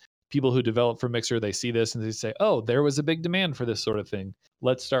because people who develop for Mixer, they see this and they say, oh, there was a big demand for this sort of thing.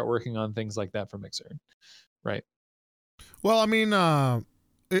 Let's start working on things like that for Mixer, right? Well, I mean,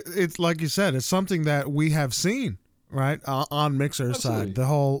 it's like you said, it's something that we have seen. Right on Mixer's side, the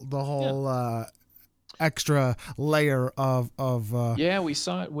whole extra layer of we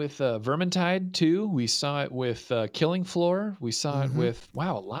saw it with Vermintide 2. We saw it with Killing Floor. We saw it with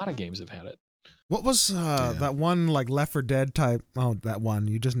a lot of games have had it. What was that one like Left 4 Dead type? Oh, that one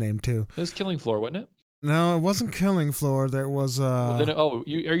you just named too. It was Killing Floor, wasn't it? No, it wasn't Killing Floor. There was are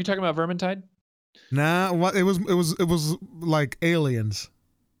you talking about Vermintide? Nah, what it was like Aliens.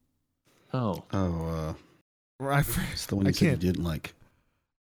 It's the one you said you didn't like.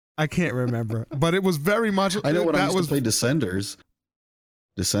 I can't remember, but it was very much. I know when I used to play Descenders.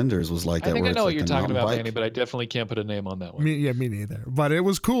 Descenders was like that. I think I know what you're talking about, bike. Manny, but I definitely can't put a name on that one. Me neither. But it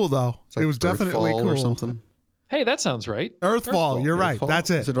was cool though. Like it was definitely cool. Or something. Hey, that sounds right. Earthfall. You're right. Earthfall? That's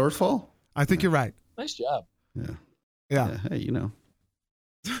it. Is it Earthfall? I think you're right. Nice job. Yeah. Hey,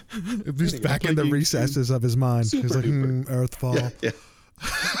 Just back in the recesses of his mind. He's like, Earthfall. Yeah.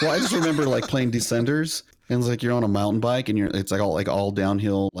 Well, I just remember like playing Descenders, and it's like you're on a mountain bike, and it's like all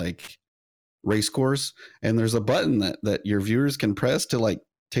downhill like race course, and there's a button that your viewers can press to like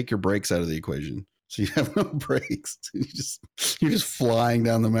take your brakes out of the equation, so you have no brakes. You're just flying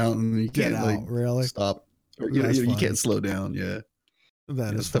down the mountain. And you can't really stop, or you can't slow down. Yeah,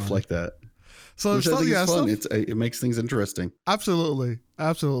 that is stuff funny. like that. So Which I think is fun. It makes things interesting. Absolutely.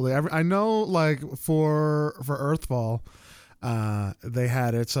 I know, like for Earthfall, they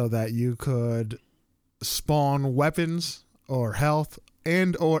had it so that you could spawn weapons or health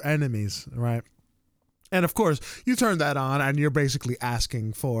and or enemies, right? And of course, you turn that on, and you're basically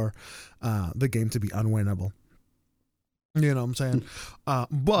asking for the game to be unwinnable. You know what I'm saying?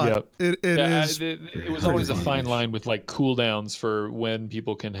 But it was always a fine line with like cooldowns for when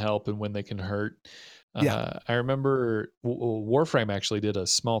people can help and when they can hurt. I remember Warframe actually did a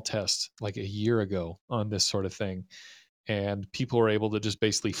small test like a year ago on this sort of thing. and people were able to just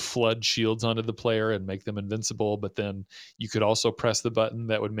basically flood shields onto the player and make them invincible. But then you could also press the button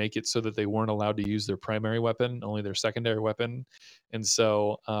that would make it so that they weren't allowed to use their primary weapon, only their secondary weapon. And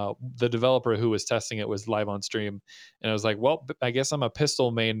so the developer who was testing it was live on stream, and I was like, well, I guess I'm a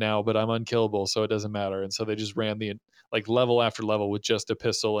pistol main now, but I'm unkillable, so it doesn't matter. And so they just ran the like level after level with just a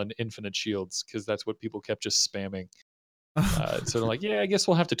pistol and infinite shields, because that's what people kept just spamming. So they're like, yeah, I guess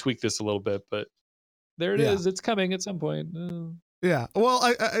we'll have to tweak this a little bit, but there it is. It's coming at some point. Yeah. Well,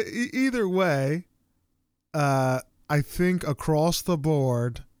 either way, I think across the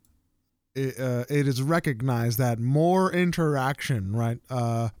board, it is recognized that more interaction, right?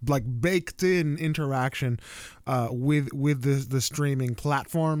 Like baked in interaction with the streaming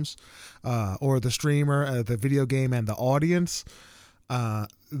platforms or the streamer, the video game, and the audience.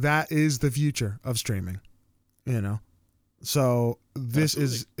 That is the future of streaming, So this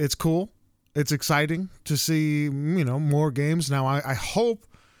Absolutely. it's cool. It's exciting to see, more games. Now, I hope,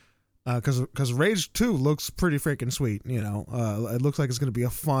 because Rage 2 looks pretty freaking sweet, it looks like it's going to be a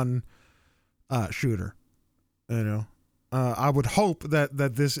fun shooter, I would hope that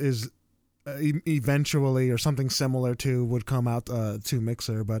this is eventually, or something similar to, would come out to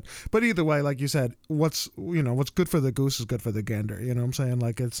Mixer, but either way, like you said, what's good for the goose is good for the gander. You know what I'm saying?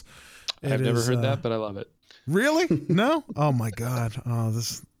 Like I've never heard that, but I love it. Really? No? Oh my God.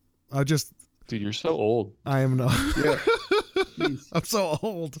 Dude, you're so old. I am no. Yeah. I'm so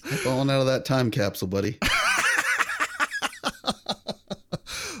old. Falling out of that time capsule, buddy.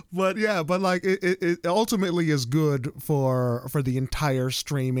 But yeah, like it ultimately is good for the entire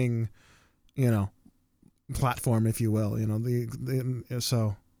streaming, platform, if you will.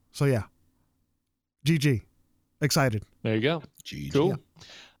 So yeah. GG. Excited. There you go. GG. Cool. Yeah.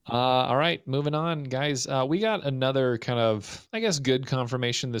 All right, moving on, guys. We got another kind of, I guess, good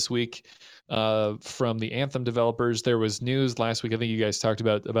confirmation this week from the Anthem developers. There was news last week. I think you guys talked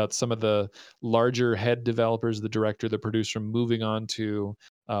about some of the larger head developers, the director, the producer, moving on to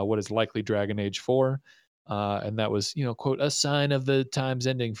what is likely Dragon Age 4. And that was, quote, a sign of the times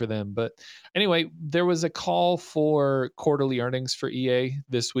ending for them. But anyway, there was a call for quarterly earnings for EA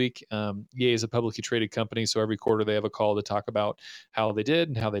this week. EA is a publicly traded company, so every quarter they have a call to talk about how they did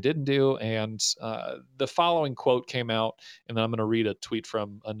and how they didn't do. And the following quote came out, and then I'm going to read a tweet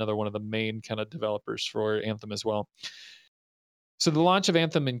from another one of the main kind of developers for Anthem as well. So the launch of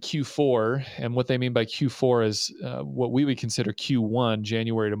Anthem in Q4, and what they mean by Q4 is what we would consider Q1,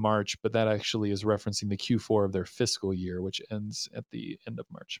 January to March, but that actually is referencing the Q4 of their fiscal year, which ends at the end of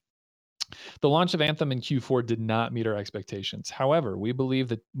March. The launch of Anthem in Q4 did not meet our expectations. However, we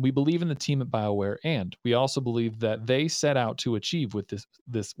believe in the team at BioWare, and we also believe that they set out to achieve with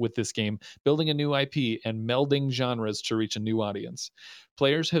this game, building a new IP and melding genres to reach a new audience.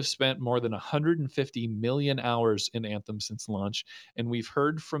 Players have spent more than 150 million hours in Anthem since launch, and we've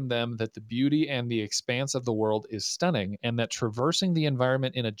heard from them that the beauty and the expanse of the world is stunning, and that traversing the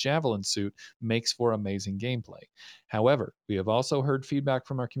environment in a javelin suit makes for amazing gameplay. However, we have also heard feedback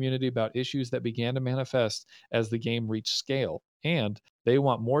from our community about issues that began to manifest as the game reached scale, and they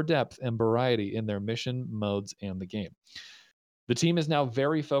want more depth and variety in their mission, modes, and the game. The team is now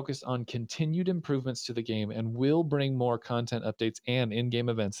very focused on continued improvements to the game and will bring more content updates and in-game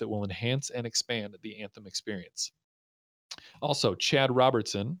events that will enhance and expand the Anthem experience. Also, Chad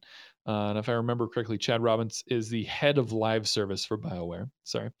Robertson, and if I remember correctly, Chad Robbins is the head of live service for BioWare.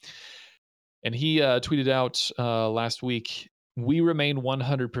 Sorry. And he tweeted out last week, "We remain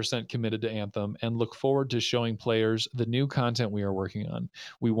 100% committed to Anthem and look forward to showing players the new content we are working on.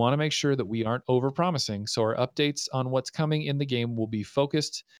 We want to make sure that we aren't overpromising, so our updates on what's coming in the game will be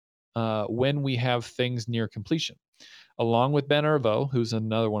focused when we have things near completion." Along with Ben Ervo, who's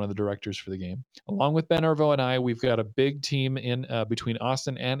another one of the directors for the game, along with Ben Ervo and I, we've got a big team in between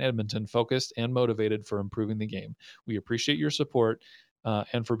Austin and Edmonton, focused and motivated for improving the game. We appreciate your support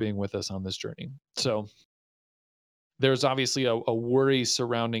and for being with us on this journey. So there's obviously a worry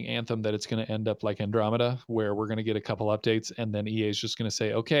surrounding Anthem that it's going to end up like Andromeda, where we're going to get a couple updates and then EA is just going to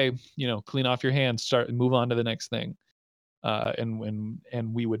say, okay, clean off your hands, move on to the next thing.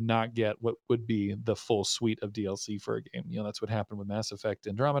 And we would not get what would be the full suite of DLC for a game. That's what happened with Mass Effect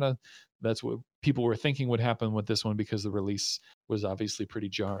Andromeda. That's what people were thinking would happen with this one, because the release was obviously pretty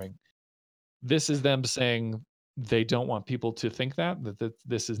jarring. This is them saying they don't want people to think that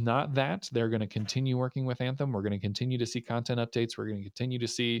this is not that. They're going to continue working with Anthem. We're going to continue to see content updates. We're going to continue to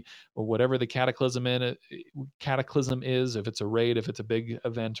see whatever the cataclysm is, if it's a raid, if it's a big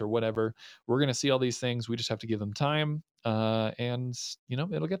event or whatever. We're going to see all these things. We just have to give them time, and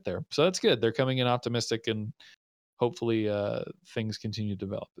it'll get there. So that's good. They're coming in optimistic, and hopefully things continue to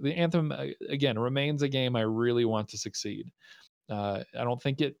develop. The Anthem, again, remains a game I really want to succeed. I don't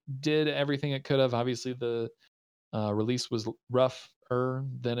think it did everything it could have. Obviously, the release was rougher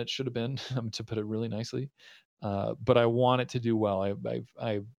than it should have been, to put it really nicely. But I want it to do well.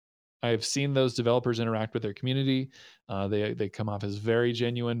 I've seen those developers interact with their community. They come off as very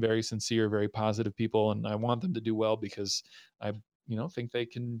genuine, very sincere, very positive people, and I want them to do well because I think they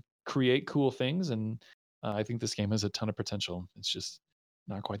can create cool things, and I think this game has a ton of potential. It's just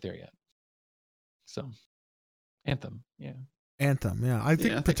not quite there yet. So, Anthem, yeah. I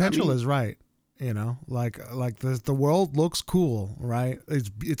think potential is right. Like the world looks cool, right?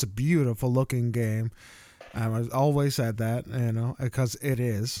 It's a beautiful looking game. I've always said that, because it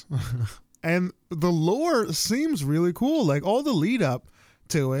is. And the lore seems really cool. Like all the lead up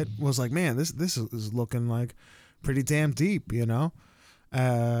to it was like, man, this is looking like pretty damn deep,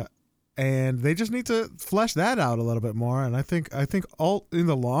 and they just need to flesh that out a little bit more. And I think all in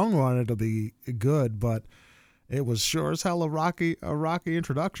the long run it'll be good, but it was sure as hell a rocky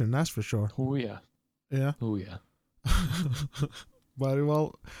introduction, that's for sure. Oh yeah. Yeah. Oh yeah. But I'm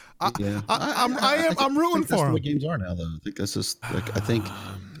rooting that's for them. What games are now, though. I think that's just like I think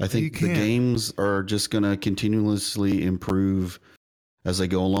the games are just going to continuously improve as they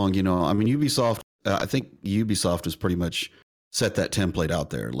go along. I mean, Ubisoft. I think Ubisoft has pretty much set that template out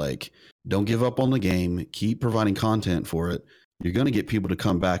there. Like, don't give up on the game. Keep providing content for it. You're going to get people to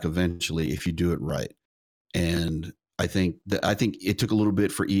come back eventually if you do it right. And I think it took a little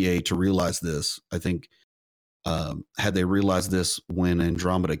bit for EA to realize this. I think. Had they realized this when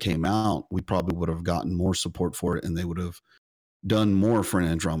Andromeda came out, we probably would have gotten more support for it and they would have done more for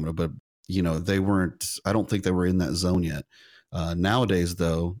Andromeda. But, they weren't, I don't think they were in that zone yet. Nowadays,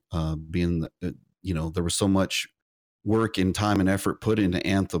 though, being, there was so much work and time and effort put into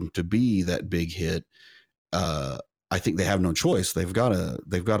Anthem to be that big hit. I think they have no choice. They've got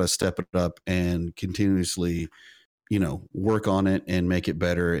to step it up and continuously work on it and make it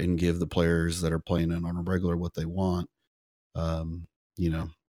better and give the players that are playing it on a regular what they want. I'm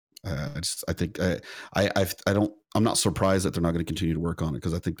not surprised that they're not going to continue to work on it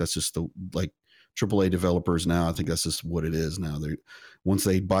because I think that's just AAA developers now. I think that's just what it is now. Once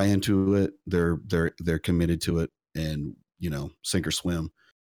they buy into it, they're committed to it and, sink or swim.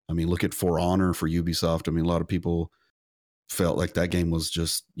 I mean, look at For Honor for Ubisoft. I mean, a lot of people felt like that game was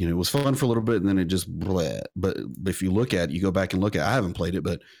just, it was fun for a little bit and then it just bleh. But if you look at it, you go back and look at it, I haven't played it,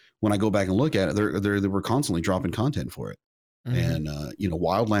 but when I go back and look at it, they were constantly dropping content for it. Mm-hmm. And,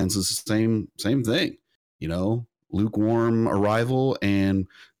 Wildlands is the same thing, lukewarm arrival.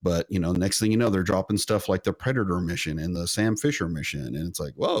 But next thing you know, they're dropping stuff like the Predator mission and the Sam Fisher mission. And it's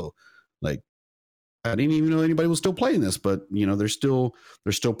like, whoa, like, I didn't even know anybody was still playing this, but they're still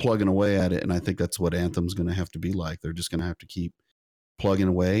plugging away at it, and I think that's what Anthem's going to have to be like. They're just going to have to keep plugging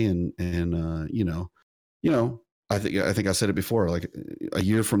away, and I think I said it before, like a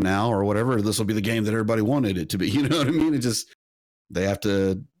year from now or whatever, this will be the game that everybody wanted it to be. You know what I mean? It just they have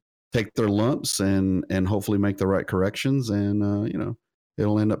to take their lumps and hopefully make the right corrections, and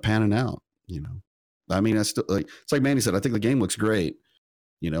it'll end up panning out. I mean, I still it's like Manny said. I think the game looks great.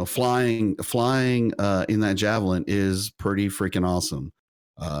 Flying in that Javelin is pretty freaking awesome.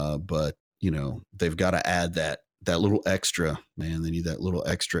 But they've got to add that little extra, man. They need that little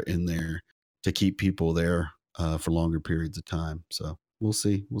extra in there to keep people there for longer periods of time. So we'll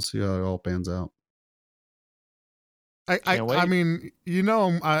see how it all pans out. I mean,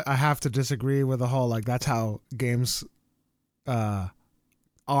 I have to disagree with the whole, like, that's how games,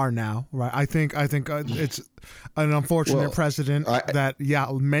 are now, right? I think it's an unfortunate precedent that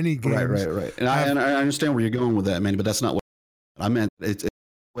many games right. And I understand where you're going with that, man, but that's not what I meant. It's the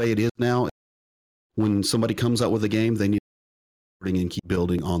way it is now. When somebody comes out with a game, they need to and keep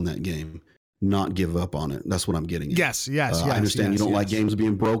building on that game, not give up on it. That's what I'm getting at. Yes. I understand you don't like games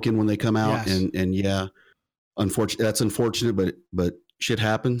being broken when they come out, and unfortunately, that's unfortunate, but shit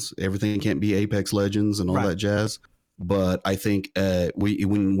happens. Everything can't be Apex Legends and all that jazz. But I think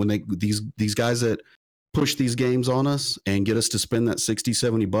when these guys that push these games on us and get us to spend that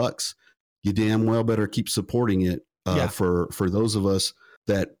 $60-$70, you damn well better keep supporting it for those of us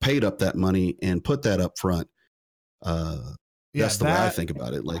that paid up that money and put that up front. That's the way I think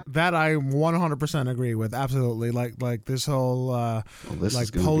about it. Like that, I 100% agree with. Absolutely, like this whole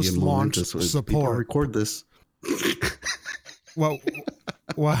like post-launch support. Record this. Well,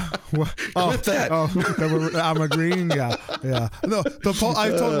 that. I'm agreeing. Yeah. No, I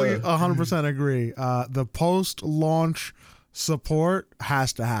totally 100% agree. The post-launch support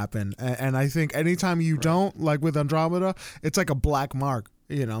has to happen, and I think anytime you don't, like with Andromeda, it's like a black mark.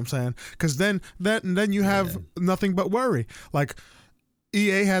 You know what I'm saying? Because then you have nothing but worry. Like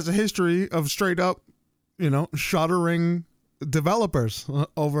EA has a history of straight up, shuttering developers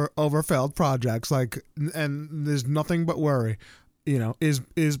over failed projects. Like, and there's nothing but worry. Is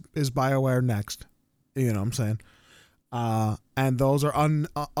BioWare next? You know what I'm saying? And those are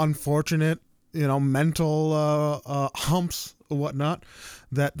unfortunate, mental humps or whatnot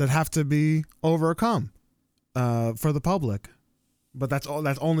that have to be overcome for the public. But that's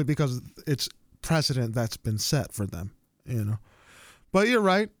only because it's precedent that's been set for them, But you're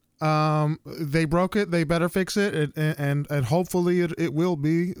right. They broke it. They better fix it, and hopefully it will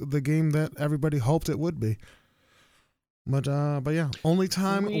be the game that everybody hoped it would be. But yeah, only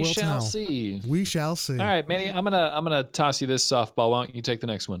time will tell. We shall see. We shall see. All right, Manny, I'm gonna toss you this softball. Why don't you take the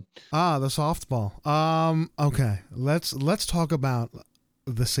next one? The softball. Okay. Let's talk about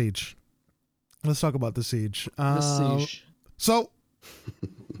the Siege. Let's talk about the Siege. The Siege. So,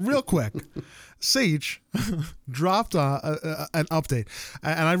 real quick, Siege dropped an update,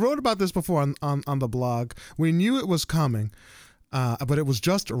 and I wrote about this before on the blog. We knew it was coming, but it was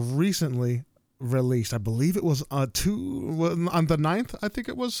just recently released. I believe it was on the 9th. I think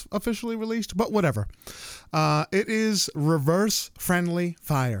it was officially released, but whatever. It is reverse friendly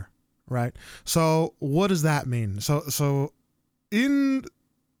fire, right? So what does that mean? So in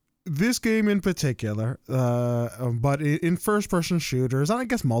this game in particular, but in first-person shooters, and I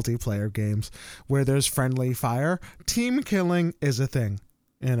guess multiplayer games where there's friendly fire, team killing is a thing,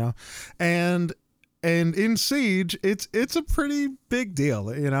 and in Siege, it's a pretty big deal,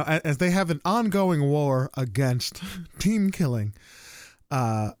 as they have an ongoing war against team killing,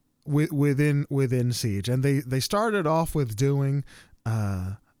 within Siege, and they started off with doing,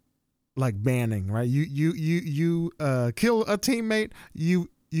 like banning, right? You kill a teammate,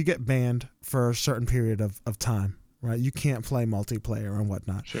 you get banned for a certain period of time, right? You can't play multiplayer and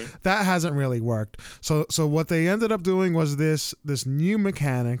whatnot. Sure. That hasn't really worked. So what they ended up doing was this new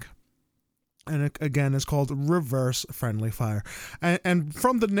mechanic, and again, it's called reverse friendly fire. And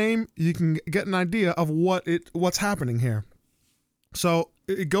from the name, you can get an idea of what's happening here. So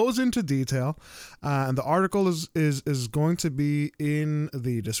it goes into detail, and the article is going to be in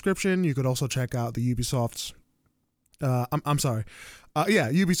the description. You could also check out the Ubisoft's.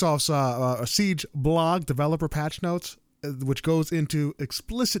 Ubisoft's Siege blog developer patch notes, which goes into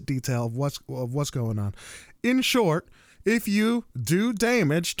explicit detail of what's going on. In short, if you do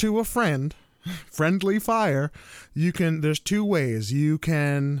damage to a friendly fire, there's two ways.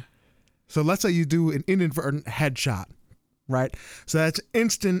 So let's say you do an inadvertent headshot, right? So that's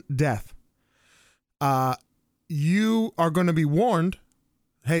instant death. You are going to be warned,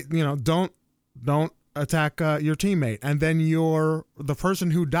 hey, don't attack your teammate, and then the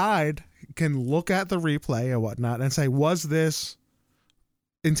person who died can look at the replay or whatnot and say, was this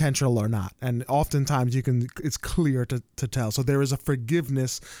intentional or not? And oftentimes it's clear to tell. So there is a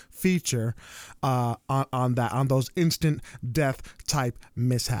forgiveness feature on those instant death type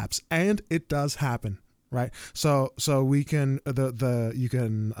mishaps, and it does happen, right? So we can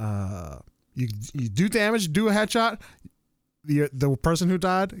you do damage, do a headshot. The person who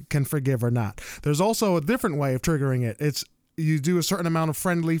died can forgive or not. There's also a different way of triggering it. It's you do a certain amount of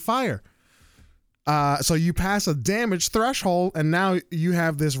friendly fire. So you pass a damage threshold, and now you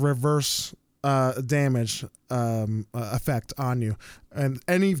have this reverse damage effect on you. And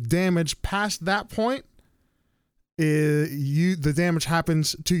any damage past that point, the damage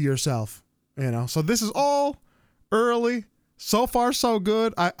happens to yourself. So this is all early. So far, so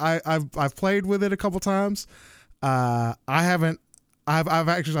good. I've played with it a couple times. I've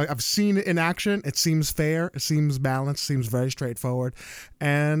seen it in action. It seems fair. It seems balanced. Seems very straightforward,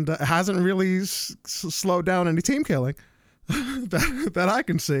 and it hasn't really slowed down any team killing that I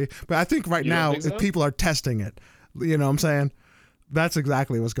can see. But I think right now, if people are testing it, you know what I'm saying? That's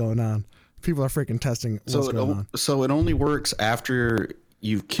exactly what's going on. People are freaking testing what's going on. So it only works after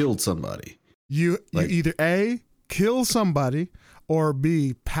you've killed somebody. You either A, kill somebody, or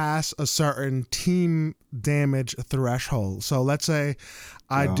B, pass a certain team damage threshold. So let's say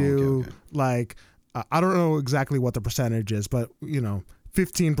I like, I don't know exactly what the percentage is, but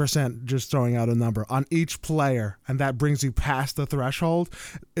 15%, just throwing out a number on each player, and that brings you past the threshold.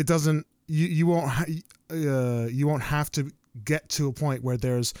 It doesn't, you won't have to get to a point where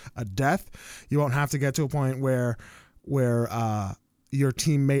there's a death. You won't have to get to a point where your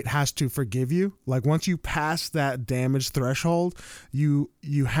teammate has to forgive you. Like once you pass that damage threshold, you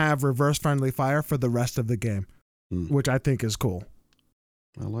have reverse friendly fire for the rest of the game, which I think is cool.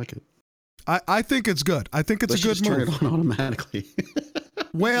 I like it. I think it's good. I think it's a good move. Turn it on automatically.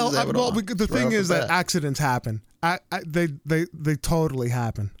 Well, Just have it well, on the right thing off is the that bat. accidents happen. They totally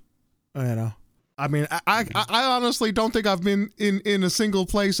happen. You know, I mean, I honestly don't think I've been in a single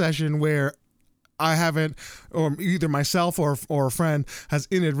play session where I haven't, or either myself or a friend has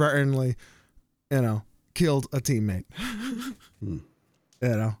inadvertently, killed a teammate. You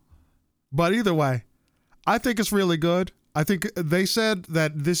know, but either way, I think it's really good. I think they said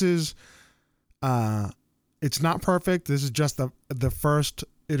that this is, it's not perfect. This is just the first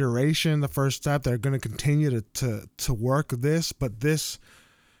iteration, the first step. They're going to continue to work this, but this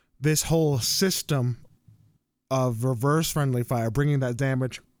whole system of reverse friendly fire, bringing that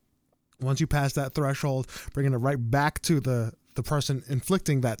damage, once you pass that threshold, bringing it right back to the person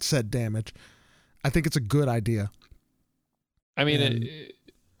inflicting that said damage, I think it's a good idea. I mean,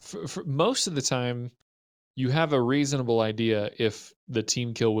 for most of the time, you have a reasonable idea if the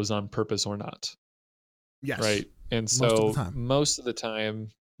team kill was on purpose or not. Yes. Right. And so most of the time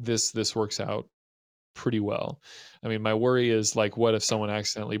this works out pretty well. I mean, my worry is like, what if someone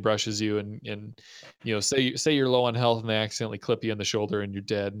accidentally brushes you and say you're low on health and they accidentally clip you in the shoulder and you're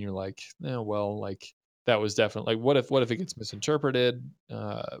dead and you're like, well, like that was definitely like, what if it gets misinterpreted?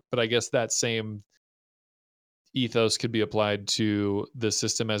 But I guess that same ethos could be applied to the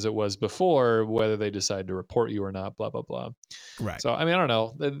system as it was before, whether they decide to report you or not, blah, blah, blah. Right. So, I mean, I don't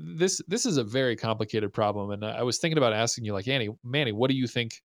know. This is a very complicated problem. And I was thinking about asking you like, Manny, what do you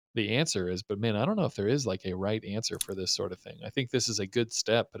think the answer is? But man, I don't know if there is like a right answer for this sort of thing. I think this is a good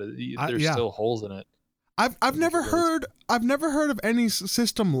step, but there's still holes in it. I've never heard of any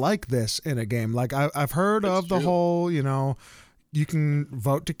system like this in a game. Like I've heard of the whole, you can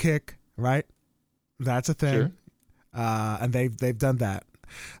vote to kick, right? That's a thing. Sure. And they've done that.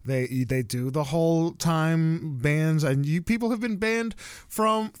 They do the whole time bans, and people have been banned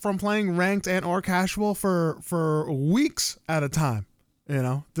from playing ranked and or casual for weeks at a time.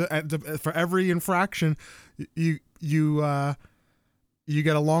 For every infraction, you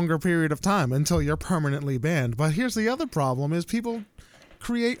get a longer period of time until you're permanently banned. But here's the other problem: is people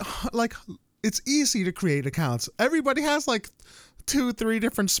create it's easy to create accounts. Everybody has like 2-3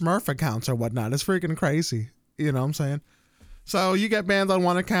 different Smurf accounts or whatnot. It's freaking crazy. You know what I'm saying? So you get banned on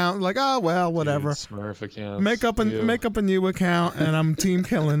one account, like, oh well, whatever. Dude, Smurf accounts. Make up a new account, and I'm team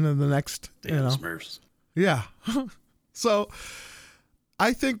killing in the next. Damn Smurfs. Yeah. So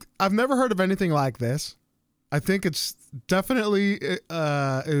I think I've never heard of anything like this. I think it's definitely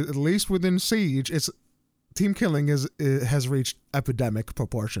at least within Siege, it's team killing has reached epidemic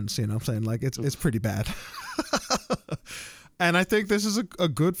proportions. You know what I'm saying? Like it's pretty bad. And I think this is a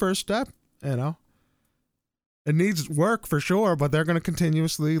good first step. It needs work for sure, but they're going to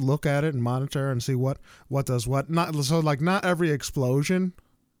continuously look at it and monitor and see what does what. Not every explosion.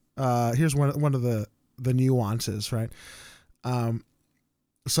 Here's one of the nuances, right?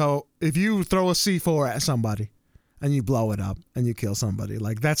 So if you throw a C4 at somebody and you blow it up and you kill somebody,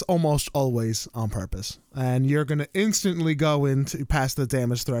 like that's almost always on purpose, and you're going to instantly go into past the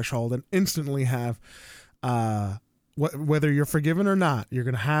damage threshold and instantly have whether you're forgiven or not, you're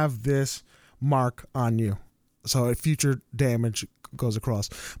going to have this mark on you. So if future damage goes across.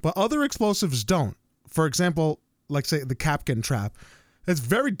 But other explosives don't. For example, like say the Kapkan trap. It's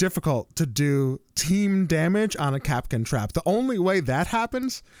very difficult to do team damage on a Kapkan trap. The only way that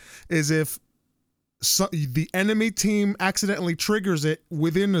happens is if the enemy team accidentally triggers it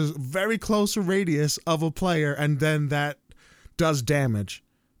within a very close radius of a player, and then that does damage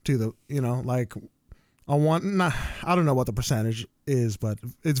to the, I don't know what the percentage is, but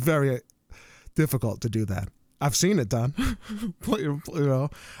it's very difficult to do that. I've seen it done,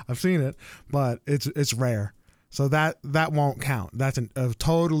 I've seen it, but it's rare. So that won't count. That's a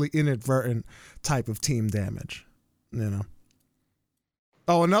totally inadvertent type of team damage,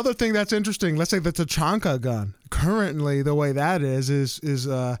 Oh, another thing that's interesting, let's say the Tachanka gun. Currently, the way that is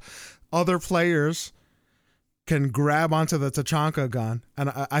other players can grab onto the Tachanka gun, and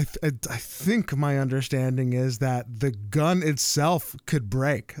I think my understanding is that the gun itself could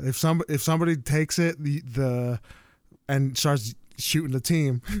break if somebody takes it and starts shooting the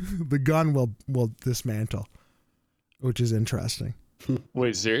team, the gun will dismantle, which is interesting.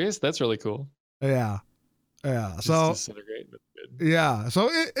 Wait, serious? That's really cool. Yeah. Just so disintegrate. Good. Yeah, so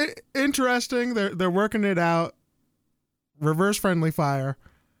it interesting. They're working it out. Reverse friendly fire.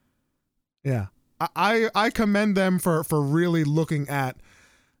 Yeah. I commend them for really looking at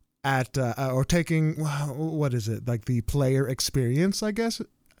or taking, what is it, like the player experience, I guess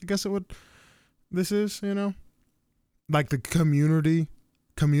it would, this is, like the community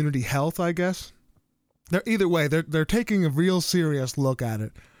health, I guess. Either way, they're taking a real serious look at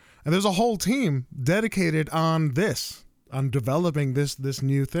it, and there's a whole team dedicated on this, on developing this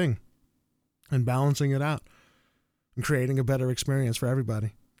new thing and balancing it out and creating a better experience for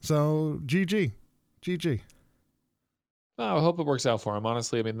everybody. So GG. I hope it works out for him.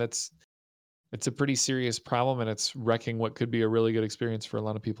 Honestly, I mean, it's a pretty serious problem, and it's wrecking what could be a really good experience for a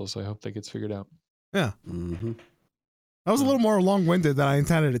lot of people. So I hope that gets figured out. Yeah. Mm-hmm. That was a little more long-winded than I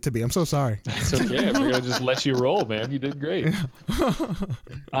intended it to be. I'm so sorry. It's okay. We're gonna just let you roll, man. You did great.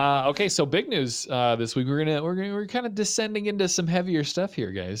 Okay, so big news this week. We're kind of descending into some heavier stuff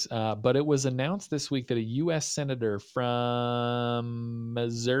here, guys. But it was announced this week that a U.S. senator from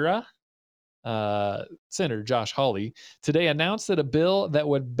Missouri, Senator Josh Hawley, today announced that a bill that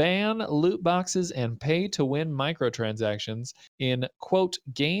would ban loot boxes and pay-to-win microtransactions in quote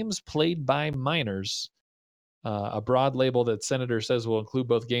games played by minors. A broad label that Senator says will include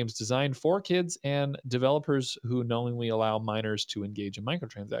both games designed for kids and developers who knowingly allow minors to engage in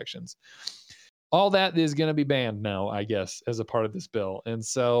microtransactions. All that is going to be banned now, I guess, as a part of this bill. And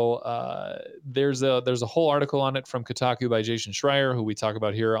so there's a whole article on it from Kotaku by Jason Schreier, who we talk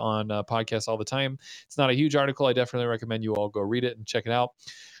about here on podcasts all the time. It's not a huge article. I definitely recommend you all go read it and check it out.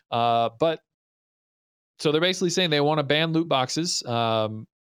 But so they're basically saying they want to ban loot boxes.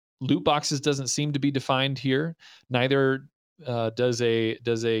 Loot boxes doesn't seem to be defined here. Neither does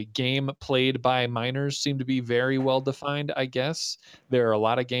a game played by minors seem to be very well defined, I guess. There are a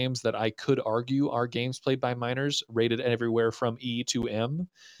lot of games that I could argue are games played by minors, rated everywhere from E to M.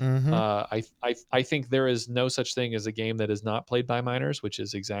 Mm-hmm. I think there is no such thing as a game that is not played by minors, which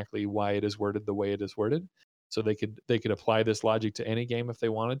is exactly why it is worded the way it is worded. So they could apply this logic to any game if they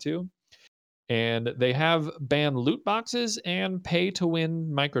wanted to. And they have banned loot boxes and pay to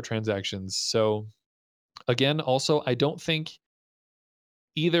win microtransactions. So again, also, I don't think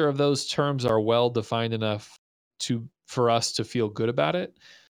either of those terms are well defined enough for us to feel good about it.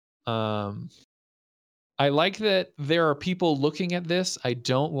 I like that there are people looking at this. I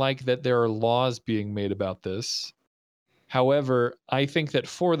don't like that there are laws being made about this. However, I think that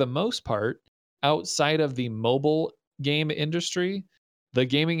for the most part, outside of the mobile game industry, the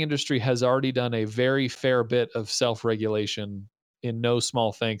gaming industry has already done a very fair bit of self-regulation, in no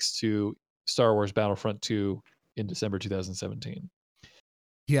small thanks to Star Wars Battlefront 2 in December 2017.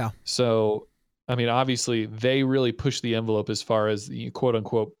 Yeah. So, I mean, obviously, they really pushed the envelope as far as the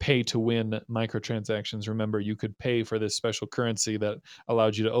quote-unquote pay-to-win microtransactions. Remember, you could pay for this special currency that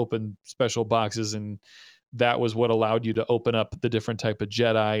allowed you to open special boxes, and that was what allowed you to open up the different type of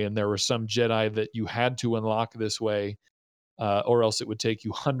Jedi, and there were some Jedi that you had to unlock this way. Or else it would take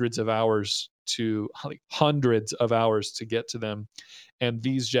you hundreds of hours to get to them. And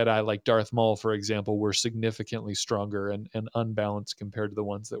these Jedi, like Darth Maul, for example, were significantly stronger and unbalanced compared to the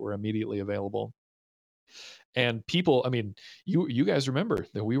ones that were immediately available. And people, I mean, you guys remember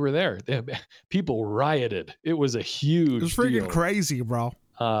that we were there. People rioted. It was a huge It was freaking deal. crazy, bro.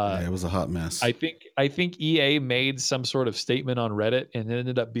 Yeah, it was a hot mess. I think EA made some sort of statement on Reddit, and it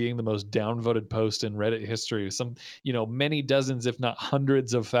ended up being the most downvoted post in Reddit history. Many dozens, if not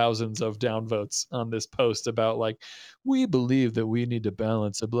hundreds of thousands of downvotes on this post about like, we believe that we need to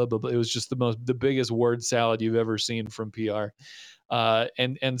balance a blah blah blah. It was just the biggest word salad you've ever seen from PR.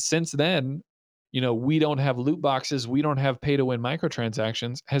 And since then, we don't have loot boxes, we don't have pay to win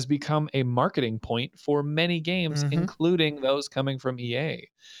microtransactions, has become a marketing point for many games, Mm-hmm. including those coming from EA.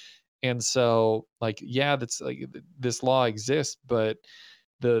 And so, that's like this law exists, but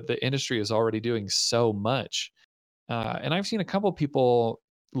the industry is already doing so much. And I've seen a couple people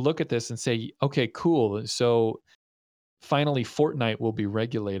look at this and say, okay, cool. So finally, Fortnite will be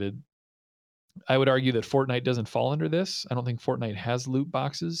regulated. I would argue that Fortnite doesn't fall under this. I don't think Fortnite has loot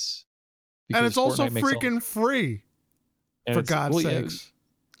boxes. And it's also Fortnite makes freaking free, for God's sakes.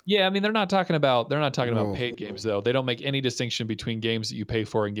 Yeah, I mean they're not talking about No. paid games though. They don't make any distinction between games that you pay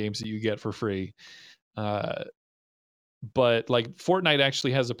for and games that you get for free. But like Fortnite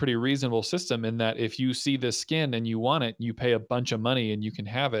actually has a pretty reasonable system in that if you see this skin and you want it, you pay a bunch of money and you can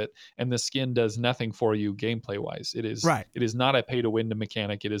have it, and the skin does nothing for you gameplay wise. It is Right. It is not a pay to win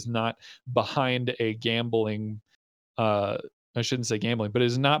mechanic. It is not behind a gambling. I shouldn't say gambling, but it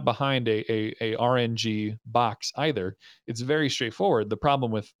is not behind a RNG box either. It's very straightforward. The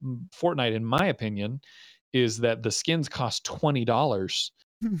problem with Fortnite, in my opinion, is that the skins cost $20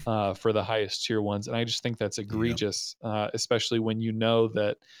 for the highest tier ones, and I just think that's egregious, especially when you know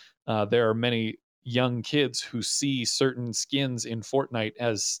that there are many young kids who see certain skins in Fortnite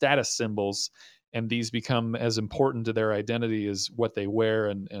as status symbols, and these become as important to their identity as what they wear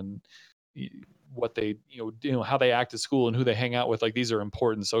and what they how they act at school and who they hang out with. Like, these are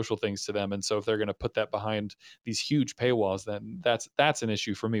important social things to them, and so if they're going to put that behind these huge paywalls, then that's an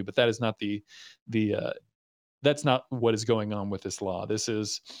issue for me. But that is not the that's not what is going on with this law. This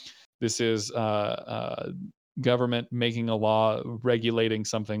is government making a law regulating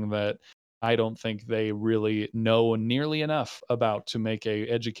something that I don't think they really know nearly enough about to make a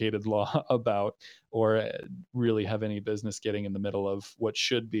educated law about, or really have any business getting in the middle of what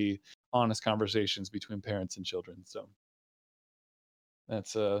should be honest conversations between parents and children. So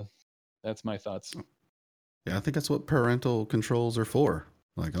that's my thoughts. Yeah, I think that's what parental controls are for.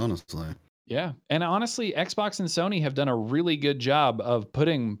 Like, honestly. Yeah. And honestly, Xbox and Sony have done a really good job of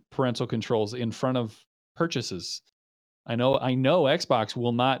putting parental controls in front of purchases. I know Xbox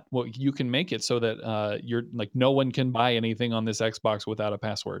will not, well, you can make it so that you're like, no one can buy anything on this Xbox without a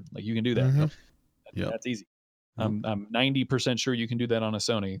password. Like, you can do that. Mm-hmm. Yeah, that's easy. I'm 90% sure you can do that on a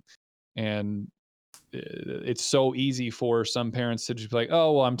Sony. And it's so easy for some parents to just be like,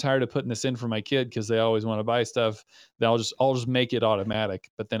 oh, well, I'm tired of putting this in for my kid because they always want to buy stuff. I'll just make it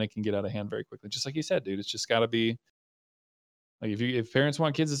automatic, but then it can get out of hand very quickly. Just like you said, dude, it's just got to be like, if parents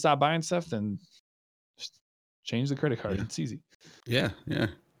want kids to stop buying stuff, then just change the credit card. Yeah. It's easy. Yeah.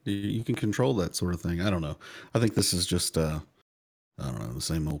 You can control that sort of thing. I don't know. I think this is just I don't know, the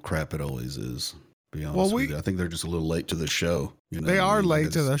same old crap it always is. To be honest with you. I think they're just a little late to the show. They are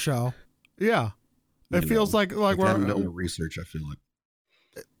late to the show. Yeah. It feels like we're haven't done the research. I feel like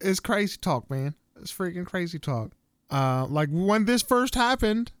it's crazy talk, man. It's freaking crazy talk. Like when this first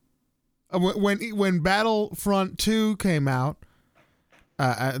happened, when Battlefront 2 came out,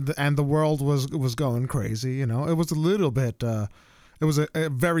 and the world was going crazy. You know, it was a little bit. It was a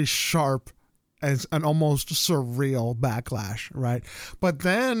very sharp and an almost surreal backlash, right? But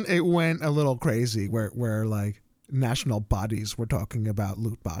then it went a little crazy, where like national bodies were talking about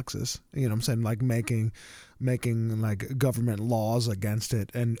loot boxes, you know what I'm saying, like making like government laws against it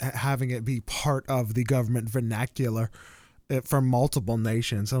and having it be part of the government vernacular from multiple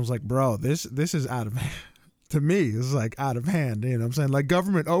nations. I was like, bro, this is out of hand. To me, it's like out of hand, you know what I'm saying, like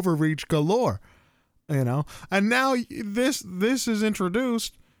government overreach galore, you know. And now this is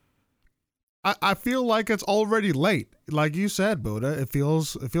introduced. I feel like it's already late, like you said, Buddha. It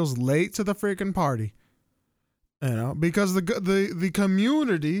feels late to the freaking party. You know, because the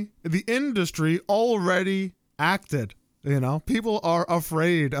community, the industry already acted. You know, people are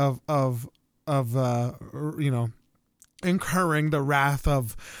afraid of you know, incurring the wrath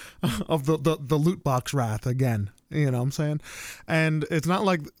of the loot box wrath again. You know what I'm saying? And it's not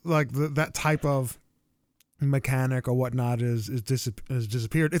like that type of mechanic or whatnot is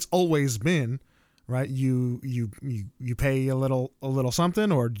disappeared. It's always been, right? You pay a little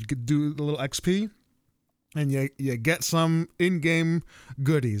something, or you could do a little XP. And you get some in-game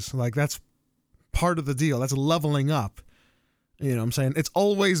goodies. Like, that's part of the deal. That's leveling up. You know what I'm saying? It's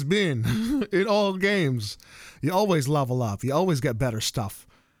always been in all games. You always level up. You always get better stuff.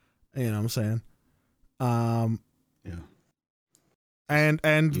 You know what I'm saying? Yeah.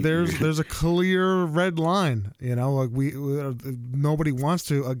 And there's a clear red line. You know, like nobody wants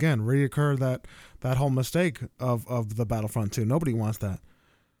to again reoccur that whole mistake of the Battlefront 2. Nobody wants that.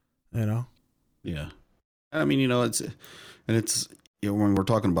 You know? Yeah. I mean, you know, it's you know, when we're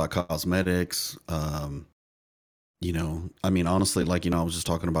talking about cosmetics, you know, I mean, honestly, like, you know, I was just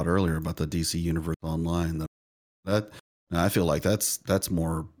talking about earlier about the DC Universe Online. That I feel like that's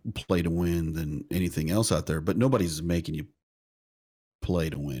more play to win than anything else out there. But nobody's making you play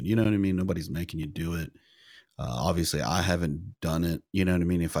to win. You know what I mean? Nobody's making you do it. Obviously, I haven't done it. You know what I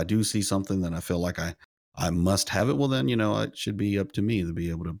mean? If I do see something that I feel like I must have it, well, then, you know, it should be up to me to be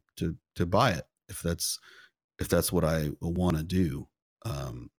able to buy it if that's what I want to do.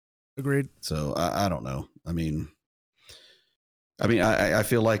 Agreed. So I don't know. I mean, I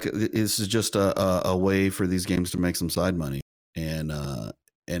feel like this is just a way for these games to make some side money, and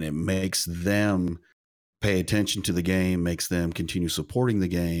it makes them pay attention to the game, makes them continue supporting the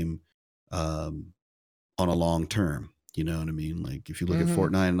game on a long term. You know what I mean? Like, if you look at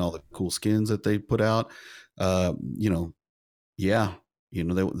Fortnite and all the cool skins that they put out, you know, yeah. You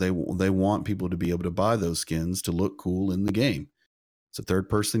know, they want people to be able to buy those skins to look cool in the game. It's a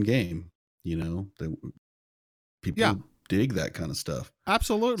third-person game. You know, people dig that kind of stuff.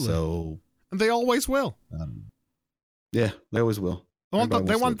 Absolutely. So and they always will. Yeah, they always will.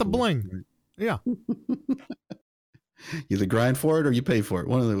 They want the bling. Right? Yeah. You either grind for it or you pay for it.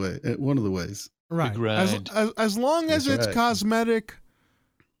 One of the ways. Right. As long as it's cosmetic,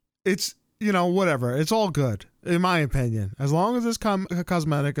 it's, you know, whatever. It's all good, in my opinion. As long as it's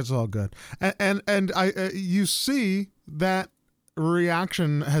cosmetic, it's all good. And you see that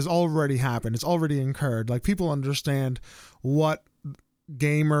reaction has already happened. It's already incurred. Like, people understand what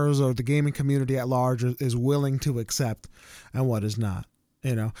gamers or the gaming community at large is willing to accept and what is not.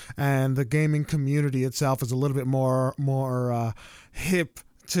 you know, and the gaming community itself is a little bit more hip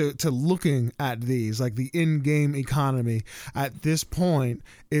to looking at these. Like the in-game economy at this point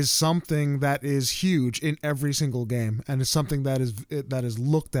is something that is huge in every single game, and it's something that is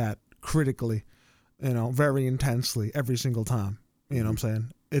looked at critically, you know, very intensely every single time. You know what I'm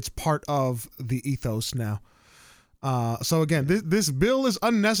saying? It's part of the ethos now. So again, this bill is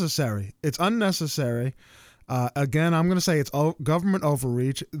unnecessary. It's unnecessary. Again, I'm going to say it's government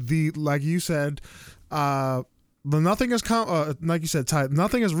overreach. Like you said, nothing has come. Like you said, Ty,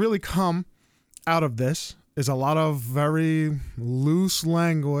 nothing has really come out of this. It's a lot of very loose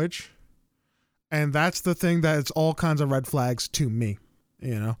language, and that's the thing that it's all kinds of red flags to me.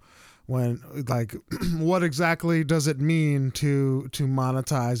 You know, when like, what exactly does it mean to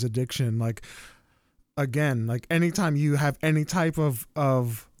monetize addiction? Like, again, like anytime you have any type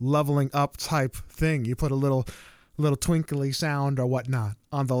of leveling up type thing, you put a little twinkly sound or whatnot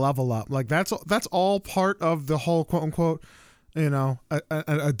on the level up. Like that's all part of the whole quote unquote, you know, an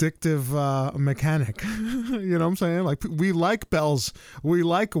addictive mechanic. You know what I'm saying? Like we like bells, we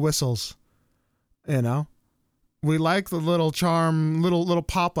like whistles, you know. We like the little charm, little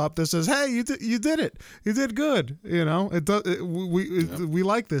pop up that says, "Hey, you did it, you did good." You know, we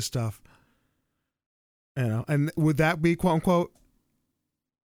like this stuff. You know, and would that be quote unquote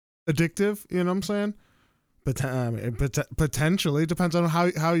addictive? You know what I'm saying? But potentially depends on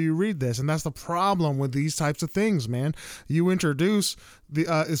how you read this, and that's the problem with these types of things, man. You introduce the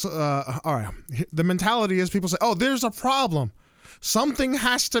all right. The mentality is people say, "Oh, there's a problem. Something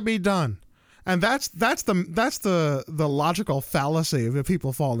has to be done." And that's the logical fallacy that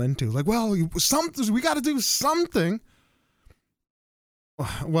people fall into. Like, well, we got to do something.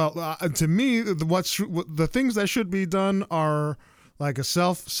 Well, to me, the things that should be done are like a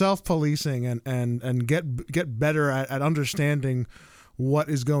self policing and get better at understanding what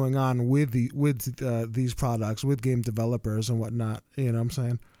is going on with these products, with game developers and whatnot. You know what I'm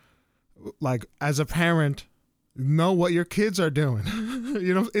saying? Like as a parent, know what your kids are doing.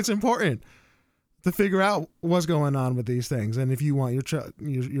 You know, it's important to figure out what's going on with these things, and if you want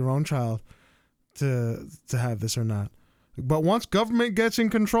your own child to have this or not. But once government gets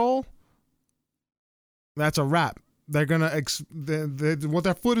in control, that's a wrap. They're gonna what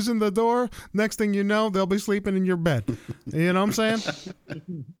their foot is in the door. Next thing you know, they'll be sleeping in your bed. You know what I'm saying?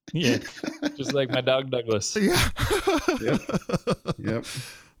 Yeah, just like my dog Douglas. Yeah. Yep.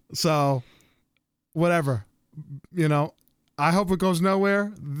 So, whatever. You know, I hope it goes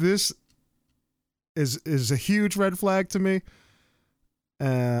nowhere. This is a huge red flag to me.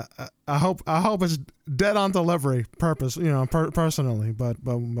 I hope it's dead on delivery purpose, you know, personally, but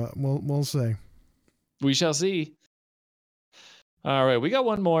we'll see. We shall see. All right, we got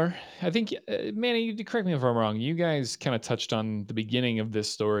one more. I think, Manny, correct me if I'm wrong. You guys kind of touched on the beginning of this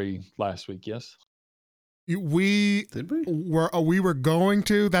story last week, yes? We were going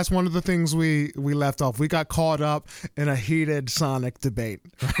to. That's one of the things we left off. We got caught up in a heated Sonic debate.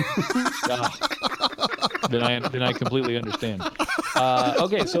 Then I completely understand.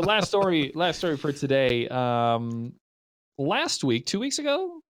 Okay, so last story for today. Last week, 2 weeks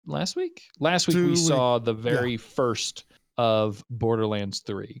ago, last week we saw the very first of Borderlands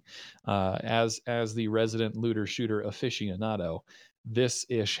 3. As the resident looter shooter aficionado, this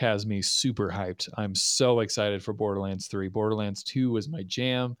ish has me super hyped. I'm so excited for Borderlands 3. Borderlands 2 was my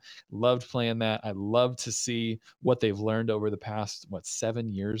jam. Loved playing that. I love to see what they've learned over the past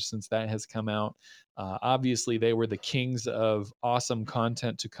 7 years since that has come out. Obviously, they were the kings of awesome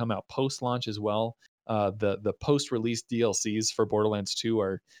content to come out post-launch as well. The post-release DLCs for Borderlands 2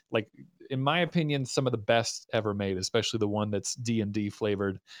 are, like, in my opinion, some of the best ever made, especially the one that's D&D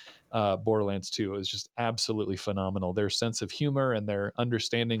flavored. Borderlands 2 is just absolutely phenomenal. Their sense of humor and their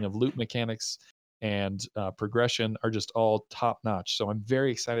understanding of loot mechanics and progression are just all top notch. So I'm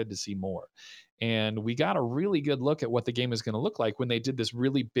very excited to see more. And we got a really good look at what the game is going to look like when they did this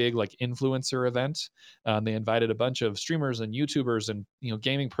really big like influencer event. They invited a bunch of streamers and YouTubers and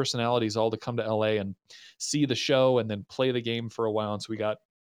gaming personalities all to come to LA and see the show and then play the game for a while. And so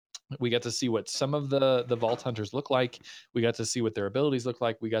we got to see what some of the Vault Hunters look like. We got to see what their abilities look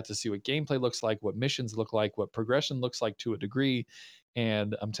like. We got to see what gameplay looks like, what missions look like, what progression looks like to a degree.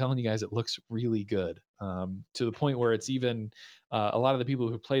 And I'm telling you guys, it looks really good, to the point where it's even a lot of the people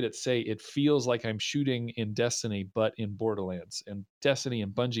who played it say it feels like I'm shooting in Destiny, but in Borderlands. And Destiny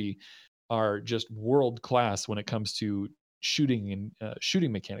and Bungie are just world class when it comes to shooting and shooting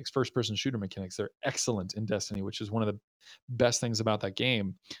mechanics, first person shooter mechanics. They're excellent in Destiny, which is one of the best things about that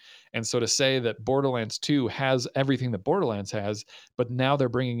game. And so to say that Borderlands 2 has everything that Borderlands has, but now they're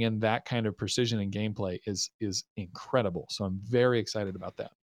bringing in that kind of precision and gameplay is incredible. So I'm very excited about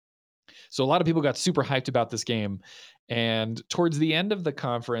that. So a lot of people got super hyped about this game. And towards the end of the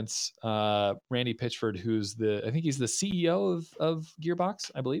conference, Randy Pitchford, I think he's the CEO of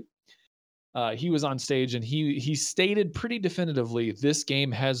Gearbox, I believe. He was on stage and he stated pretty definitively, this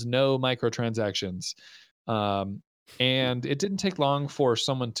game has no microtransactions. And it didn't take long for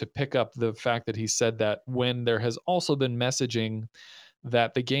someone to pick up the fact that he said that, when there has also been messaging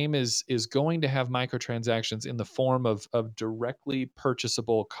that the game is going to have microtransactions in the form of directly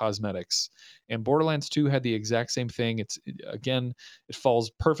purchasable cosmetics. And Borderlands 2 had the exact same thing. It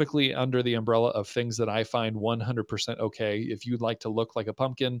falls perfectly under the umbrella of things that I find 100% okay. If you'd like to look like a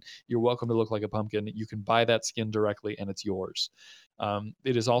pumpkin, you're welcome to look like a pumpkin. You can buy that skin directly and it's yours.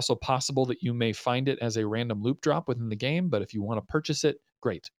 It is also possible that you may find it as a random loop drop within the game, but if you want to purchase it,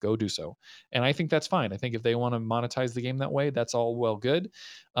 great, go do so. And I think that's fine. I think if they want to monetize the game that way, that's all well good.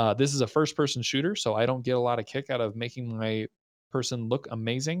 This is a first-person shooter, so I don't get a lot of kick out of making my person look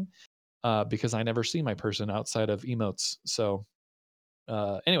amazing because I never see my person outside of emotes. So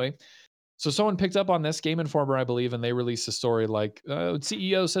anyway, so someone picked up on this, Game Informer, I believe, and they released a story like,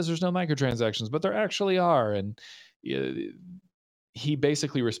 CEO says there's no microtransactions, but there actually are. And he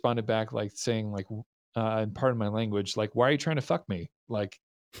basically responded back like saying like, and pardon my language, like, why are you trying to fuck me? Like,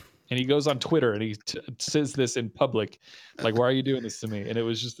 and he goes on Twitter and he says this in public, like, why are you doing this to me? And it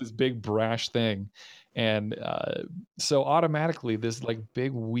was just this big brash thing. And so automatically this like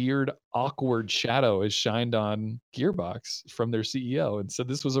big, weird, awkward shadow is shined on Gearbox from their CEO. And so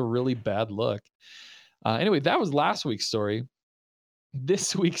this was a really bad look. Anyway, that was last week's story.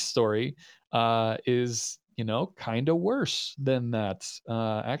 This week's story is, kind of worse than that.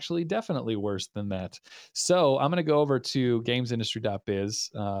 Actually, definitely worse than that. So I'm going to go over to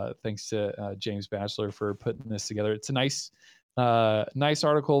gamesindustry.biz. Thanks to James Batchelor for putting this together. It's a nice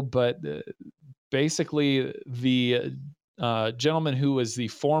article, but basically the gentleman who was the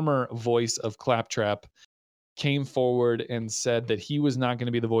former voice of Claptrap came forward and said that he was not going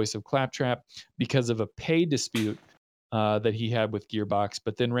to be the voice of Claptrap because of a pay dispute that he had with Gearbox.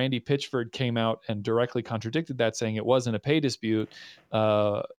 But then Randy Pitchford came out and directly contradicted that, saying it wasn't a pay dispute.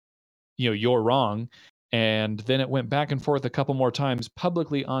 You're wrong. And then it went back and forth a couple more times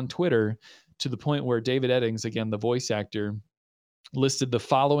publicly on Twitter, to the point where David Eddings, again, the voice actor, listed the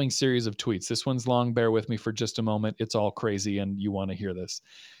following series of tweets. This one's long. Bear with me for just a moment. It's all crazy and you want to hear this.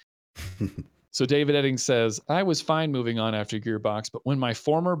 So David Eddings says, I was fine moving on after Gearbox, but when my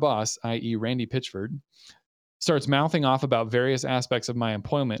former boss, i.e. Randy Pitchford, starts mouthing off about various aspects of my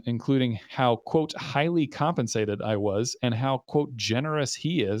employment, including how, quote, highly compensated I was and how, quote, generous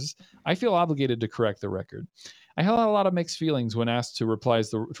he is, I feel obligated to correct the record. I had a lot of mixed feelings when asked to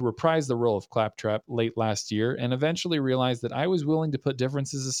reprise the role of Claptrap late last year, and eventually realized that I was willing to put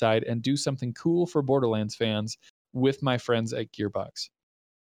differences aside and do something cool for Borderlands fans with my friends at Gearbox.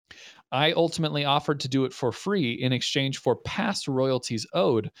 I ultimately offered to do it for free in exchange for past royalties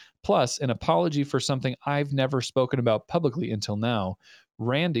owed, plus an apology for something I've never spoken about publicly until now.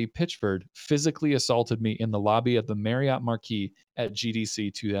 Randy Pitchford physically assaulted me in the lobby of the Marriott Marquis at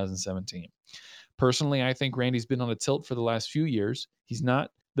GDC 2017. Personally, I think Randy's been on a tilt for the last few years. He's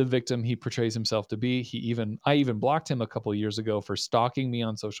not the victim he portrays himself to be. I even blocked him a couple of years ago for stalking me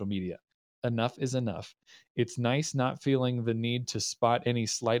on social media. Enough is enough. It's nice not feeling the need to spot any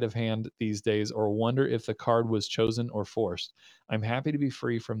sleight of hand these days or wonder if the card was chosen or forced. I'm happy to be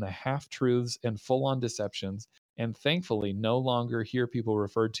free from the half-truths and full-on deceptions, and thankfully no longer hear people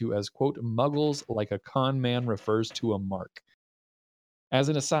referred to as, quote, muggles like a con man refers to a mark. As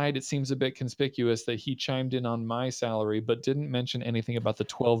an aside, it seems a bit conspicuous that he chimed in on my salary, but didn't mention anything about the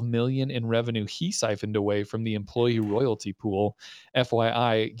 $12 million in revenue he siphoned away from the employee royalty pool.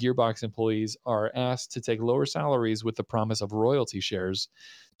 FYI, Gearbox employees are asked to take lower salaries with the promise of royalty shares.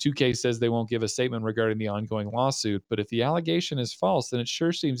 2K says they won't give a statement regarding the ongoing lawsuit, but if the allegation is false, then it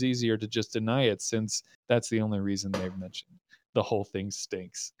sure seems easier to just deny it, since that's the only reason they've mentioned. The whole thing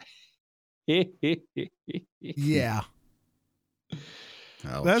stinks. Yeah.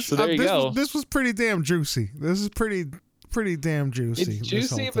 Ouch. So there you go. This was pretty damn juicy. This is pretty damn juicy. It's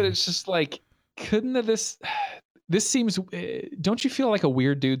juicy, but it's just like, couldn't this seems, don't you feel like a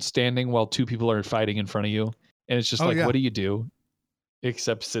weird dude standing while two people are fighting in front of you? And it's just what do you do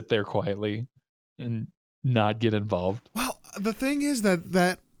except sit there quietly and not get involved? Well, the thing is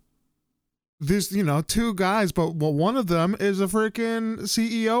that there's, two guys, but one of them is a freaking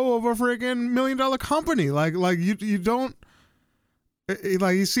CEO of a freaking $1 million company. Like you don't,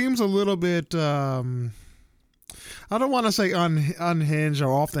 like, he seems a little bit I don't want to say unhinged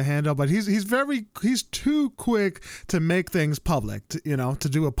or off the handle, but he's too quick to make things public, to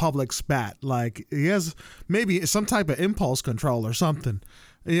do a public spat. Like, he has maybe some type of impulse control or something.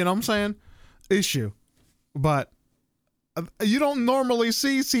 You know what I'm saying? Issue. But you don't normally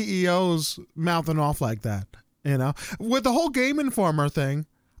see CEOs mouthing off like that, With the whole Game Informer thing,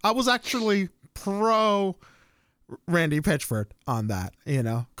 I was actually pro Randy Pitchford on that,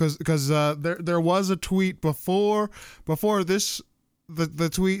 because there was a tweet before this, the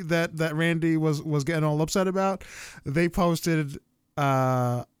tweet that Randy was getting all upset about. They posted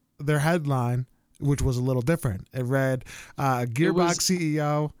their headline, which was a little different. It read, Gearbox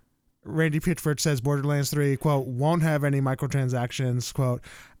CEO Randy Pitchford says Borderlands 3, quote, won't have any microtransactions, quote,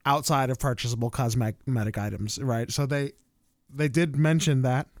 outside of purchasable cosmetic items, right? So they did mention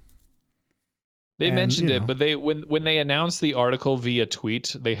that. They mentioned it, but they when they announced the article via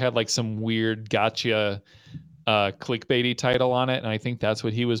tweet, they had like some weird gotcha clickbaity title on it, and I think that's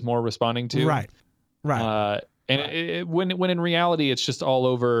what he was more responding to. Right. And when in reality, it's just all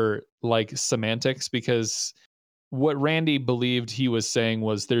over like semantics, because what Randy believed he was saying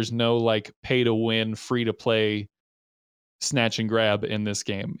was there's no like pay to win, free to play snatch and grab in this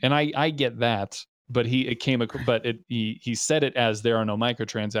game, and I get that. But he said it as there are no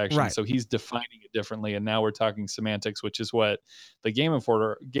microtransactions, right. So he's defining it differently, and now we're talking semantics, which is what the Game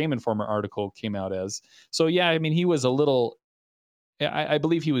Informer article came out as. So yeah, I mean, he was a little. I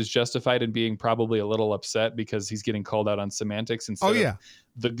believe he was justified in being probably a little upset because he's getting called out on semantics instead of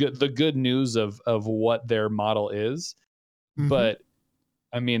the good news of what their model is. Mm-hmm. But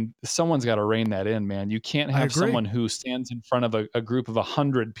I mean, someone's got to rein that in, man. You can't have someone who stands in front of a group of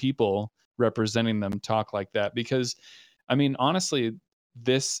 100 people representing them talk like that, because I mean, honestly,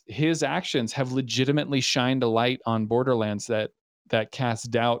 his actions have legitimately shined a light on Borderlands that casts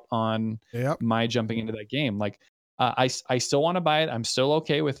doubt on my jumping into that game. Like, I still want to buy it. I'm still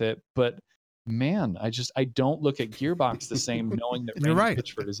okay with it, but man, I don't look at Gearbox the same, knowing that Randy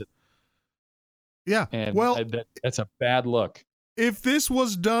Pitchford is it. Yeah, and well, that's a bad look. If this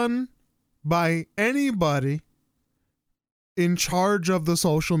was done by anybody in charge of the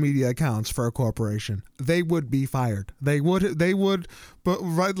social media accounts for a corporation, they would be fired. They would, but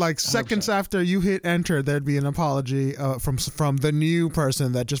right, like seconds after you hit enter, there'd be an apology from the new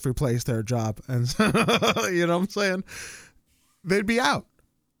person that just replaced their job, and you know what I'm saying? They'd be out.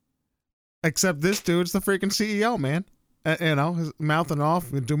 Except this dude's the freaking CEO, man. His mouthing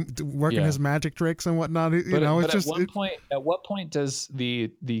off, working his magic tricks and whatnot. It's just at what point does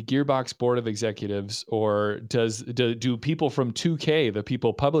the Gearbox board of executives, or do people from 2K, the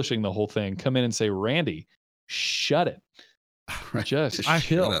people publishing the whole thing, come in and say, Randy, shut it, just chill.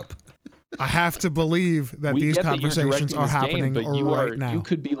 Shut up. I have to believe that these conversations are happening right now. You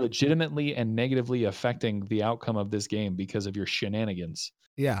could be legitimately and negatively affecting the outcome of this game because of your shenanigans.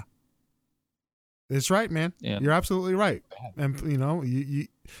 Yeah. It's right, man. Yeah. You're absolutely right. And you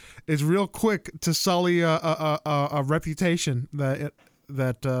it's real quick to sully a reputation that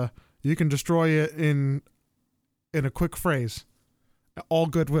you can destroy it in a quick phrase. All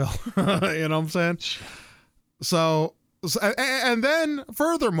goodwill. You know what I'm saying? So and then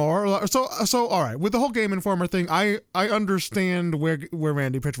furthermore, so all right, with the whole Game Informer thing, I understand where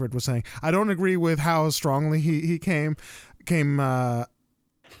Randy Pitchford was saying. I don't agree with how strongly he came out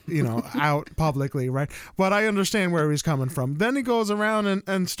publicly, right? But I understand where he's coming from. Then he goes around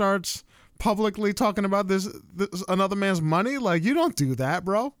and starts publicly talking about this another man's money. Like, you don't do that,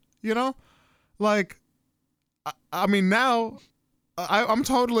 bro. Like, I mean, now I'm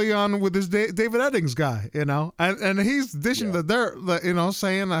totally on with this David Eddings guy, and he's dishing the dirt,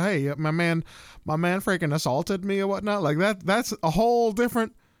 saying, hey, my man freaking assaulted me or whatnot. Like that's a whole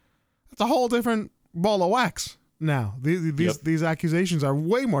different ball of wax. Now, these accusations are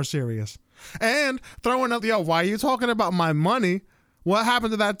way more serious. And throwing out why are you talking about my money? What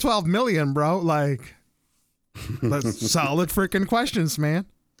happened to that $12 million, bro? Like, that's solid freaking questions, man.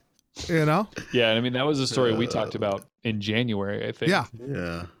 Yeah, I mean, that was a story we talked about in January, I think. Yeah.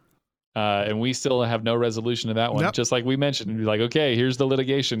 And we still have no resolution to that one. Yep. Just like we mentioned, we're like, okay, here's the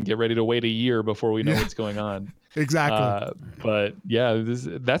litigation. Get ready to wait a year before we know what's going on. Exactly. But yeah,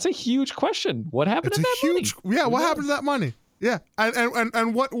 that's a huge question. What happened to that money? Yeah, what happened to that money? Yeah,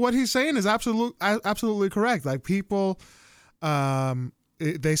 and what he's saying is absolutely correct. Like, people,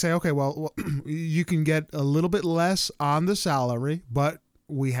 they say, okay, well, you can get a little bit less on the salary, but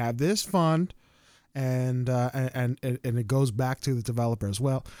we have this fund, and it goes back to the developers.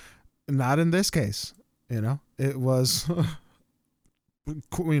 Well, not in this case. It was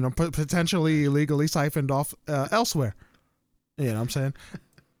potentially illegally siphoned off elsewhere. You know what I'm saying?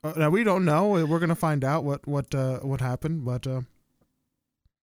 Now we don't know. We're gonna find out what happened, but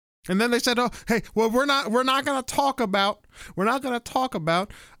and then they said, "Oh, hey, well, we're not gonna talk about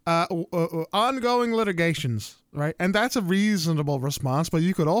ongoing litigations, right?" And that's a reasonable response, but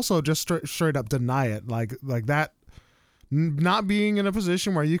you could also just straight up deny it, like that. Not being in a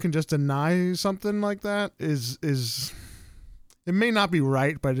position where you can just deny something like that is it may not be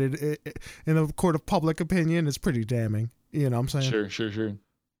right, but it in a court of public opinion, it's pretty damning. You know what I'm saying? Sure.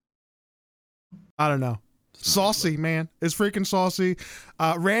 I don't know. Saucy, man. It's freaking saucy.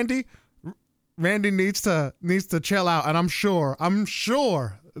 Randy needs to chill out, and I'm sure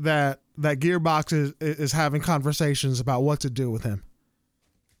that Gearbox is having conversations about what to do with him.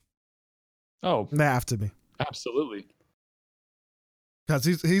 Oh, they have to be. Absolutely. Because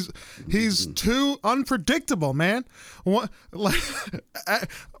he's too unpredictable, man. Wildly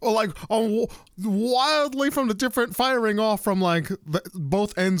from the different firing off from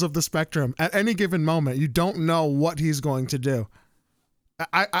both ends of the spectrum at any given moment. You don't know what he's going to do.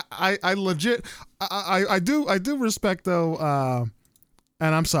 I legit I do respect though.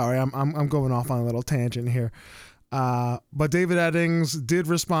 And I'm sorry, I'm going off on a little tangent here. But David Eddings did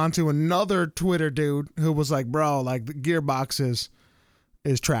respond to another Twitter dude who was like, "Bro, like the Gearbox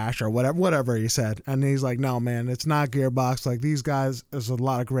is trash," or whatever he said. And he's like, "No, man, it's not Gearbox. Like these guys, there's a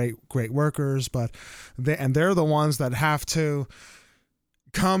lot of great workers, but they're the ones that have to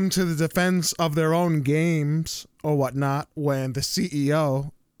come to the defense of their own games or whatnot when the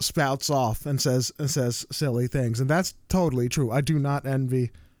CEO spouts off and says silly things." And that's totally true. I do not envy,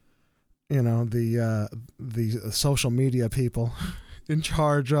 the social media people in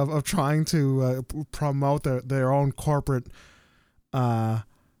charge of trying to promote their own corporate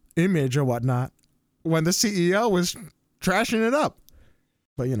image or whatnot when the CEO was trashing it up.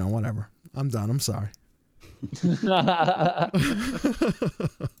 But whatever. I'm done. I'm sorry.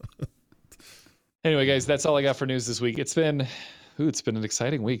 Anyway, guys, that's all I got for news this week. It's been an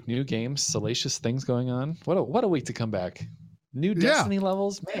exciting week. New games, salacious things going on. What a week to come back. New Destiny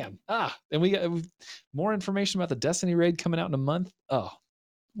levels, man. And we got more information about the Destiny raid coming out in a month. Oh,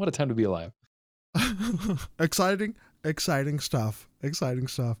 what a time to be alive. Exciting stuff.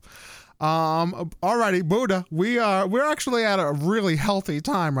 Alrighty, Buddha. We're actually at a really healthy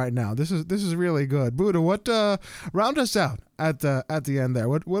time right now. This is really good. Buddha, what round us out at the end there?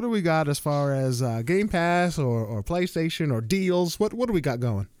 What do we got as far as Game Pass or PlayStation or deals? What do we got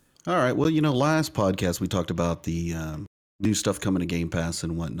going? All right. Well, last podcast we talked about the new stuff coming to Game Pass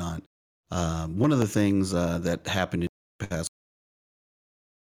and whatnot. One of the things that happened in Game Pass,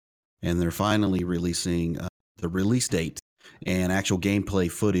 and they're finally releasing the release date and actual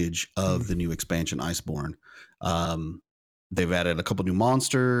gameplay footage of the new expansion, Iceborne. They've added a couple new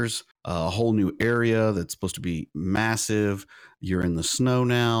monsters, a whole new area that's supposed to be massive. You're in the snow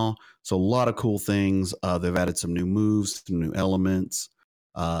now. So a lot of cool things. They've added some new moves, some new elements.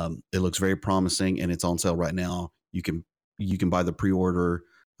 It looks very promising, and it's on sale right now. You can buy the pre-order.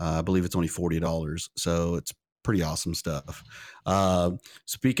 I believe it's only $40. So it's pretty awesome stuff.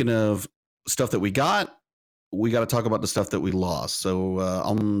 Speaking of stuff that we got to talk about the stuff that we lost. So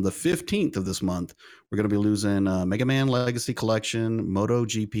on the 15th of this month, we're going to be losing Mega Man Legacy Collection,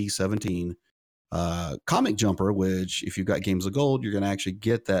 MotoGP 17, Comic Jumper, which if you've got Games of Gold, you're going to actually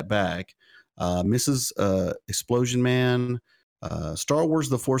get that back. Mrs. Explosion Man, Star Wars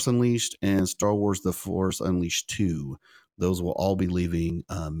The Force Unleashed, and Star Wars The Force Unleashed 2. Those will all be leaving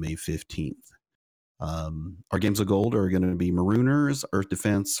May 15th. Our Games of Gold are going to be Marooners, Earth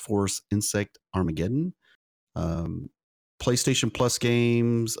Defense Force, Insect Armageddon. PlayStation Plus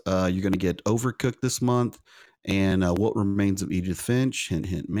games, you're going to get Overcooked this month, and What Remains of Edith Finch, hint,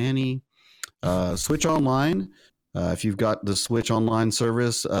 hint, Manny. Switch Online, if you've got the Switch Online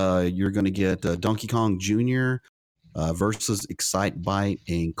service, you're going to get Donkey Kong Jr. Versus Excitebike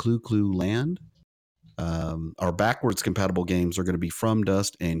and Clue Clue Land. Our backwards compatible games are going to be From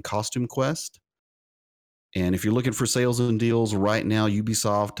Dust and Costume Quest. And if you're looking for sales and deals right now,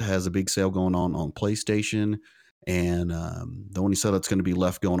 Ubisoft has a big sale going on PlayStation. And the only sale that's going to be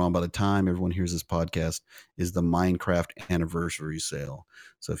left going on by the time everyone hears this podcast is the Minecraft anniversary sale.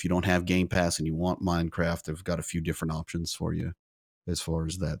 So if you don't have Game Pass and you want Minecraft, they've got a few different options for you as far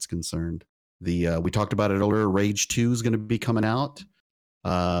as that's concerned. We talked about it earlier. Rage 2 is going to be coming out.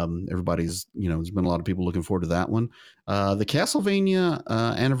 Everybody's, there's been a lot of people looking forward to that one. The Castlevania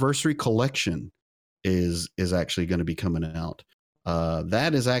Anniversary Collection is actually going to be coming out.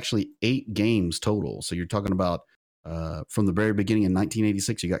 That is actually 8 games total. So you're talking about from the very beginning in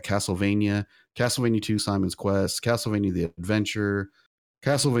 1986, you got Castlevania 2, Simon's Quest, Castlevania The Adventure,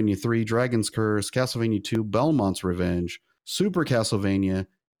 Castlevania 3, Dragon's Curse, Castlevania 2, Belmont's Revenge, Super Castlevania,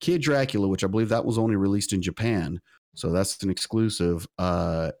 Kid Dracula, which I believe that was only released in Japan. So that's an exclusive,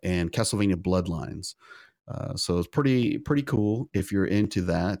 and Castlevania Bloodlines. So it's pretty cool if you're into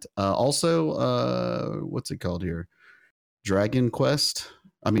that. Also, what's it called here? Dragon's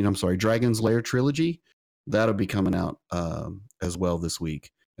Lair Trilogy. That'll be coming out as well this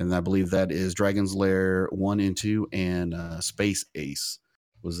week. And I believe that is Dragon's Lair 1 and 2 and Space Ace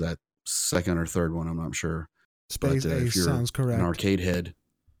was that second or third one. I'm not sure. Space Ace sounds correct. An arcade head.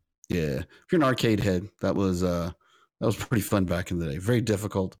 Yeah. If you're an arcade head, that was pretty fun back in the day. Very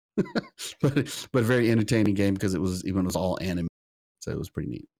difficult, but very entertaining game because it was all anime. So it was pretty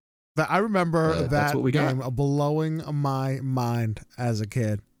neat. I remember that game blowing my mind as a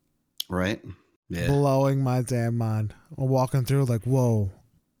kid. Right? Yeah. Blowing my damn mind. I'm walking through like, whoa,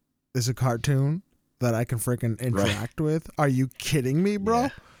 is a cartoon that I can freaking interact with? Are you kidding me, bro?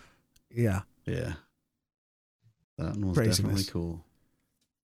 Yeah. Yeah. That one was definitely cool.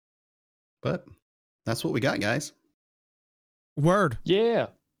 But that's what we got, guys. Word. Yeah.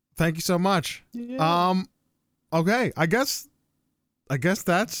 Thank you so much. Yeah. Okay. I guess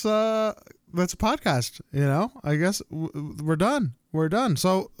that's a podcast, you know? I guess we're done. We're done.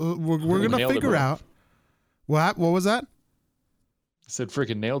 So we're going to figure out what was that? I said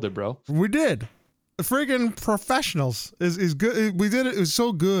freaking nailed it, bro. We did. Freaking professionals is good. We did it. It was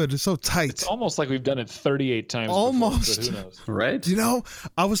so good. It's so tight. It's almost like we've done it 38 times. Almost. Before, but who knows? Right. You know,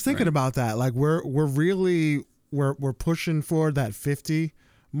 I was thinking about that. Like we're pushing for that 50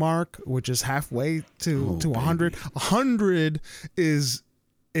 mark, which is halfway to 100. 100 is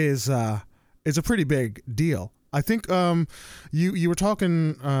a pretty big deal. I think you were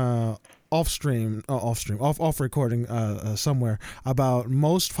talking off recording somewhere about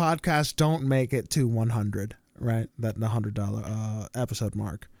most podcasts don't make it to 100, right? That the $100 episode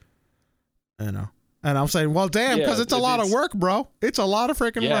mark, you know. And I'm saying, well, damn, because it's a lot of work, bro. It's a lot of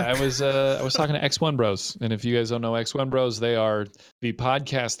freaking work. I was talking to X1 Bros, and if you guys don't know X1 Bros, they are the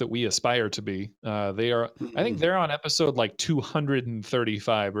podcast that we aspire to be. They are, I think they're on episode like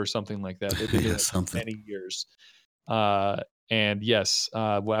 235 or something like that. They've been doing it for many years. And yes,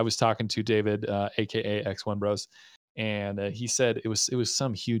 I was talking to David, aka X1 Bros, and he said it was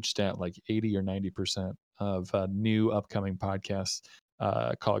some huge stat, like 80 or 90% of new upcoming podcasts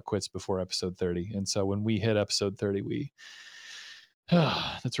call it quits before episode 30. And so when we hit episode 30,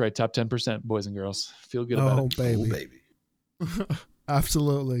 that's right, top 10%, boys and girls. Feel good about it. Baby. Oh, baby.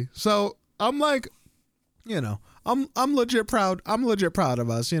 Absolutely. So I'm like, you know, I'm legit proud. I'm legit proud of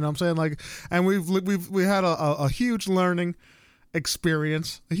us. You know what I'm saying? Like, and we had a huge learning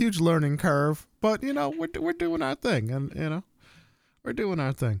experience, a huge learning curve, but you know, we're doing our thing, and you know, we're doing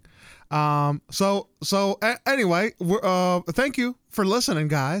our thing. Anyway, thank you for listening,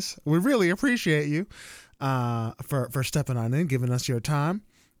 guys. We really appreciate you for stepping on in, giving us your time.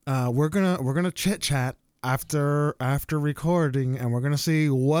 We're gonna chit chat after recording, and we're gonna see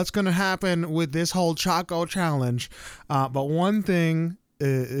what's gonna happen with this whole Choco challenge. But one thing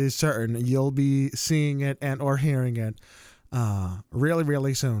is certain: you'll be seeing it and or hearing it really,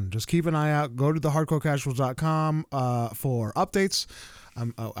 really soon. Just keep an eye out. Go to thehardcorecasuals.com for updates.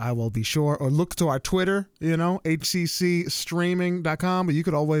 I will be sure, or look to our Twitter, you know, hccstreaming.com, but you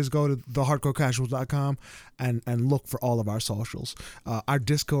could always go to thehardcorecasuals.com and look for all of our socials. Our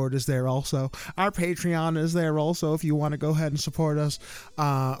Discord is there also. Our Patreon is there also. If you want to go ahead and support us,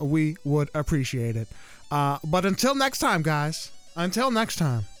 we would appreciate it. But until next time, guys,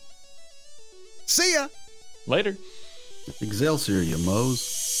 see ya. Later. Excelsior, you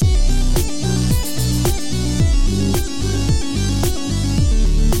moes.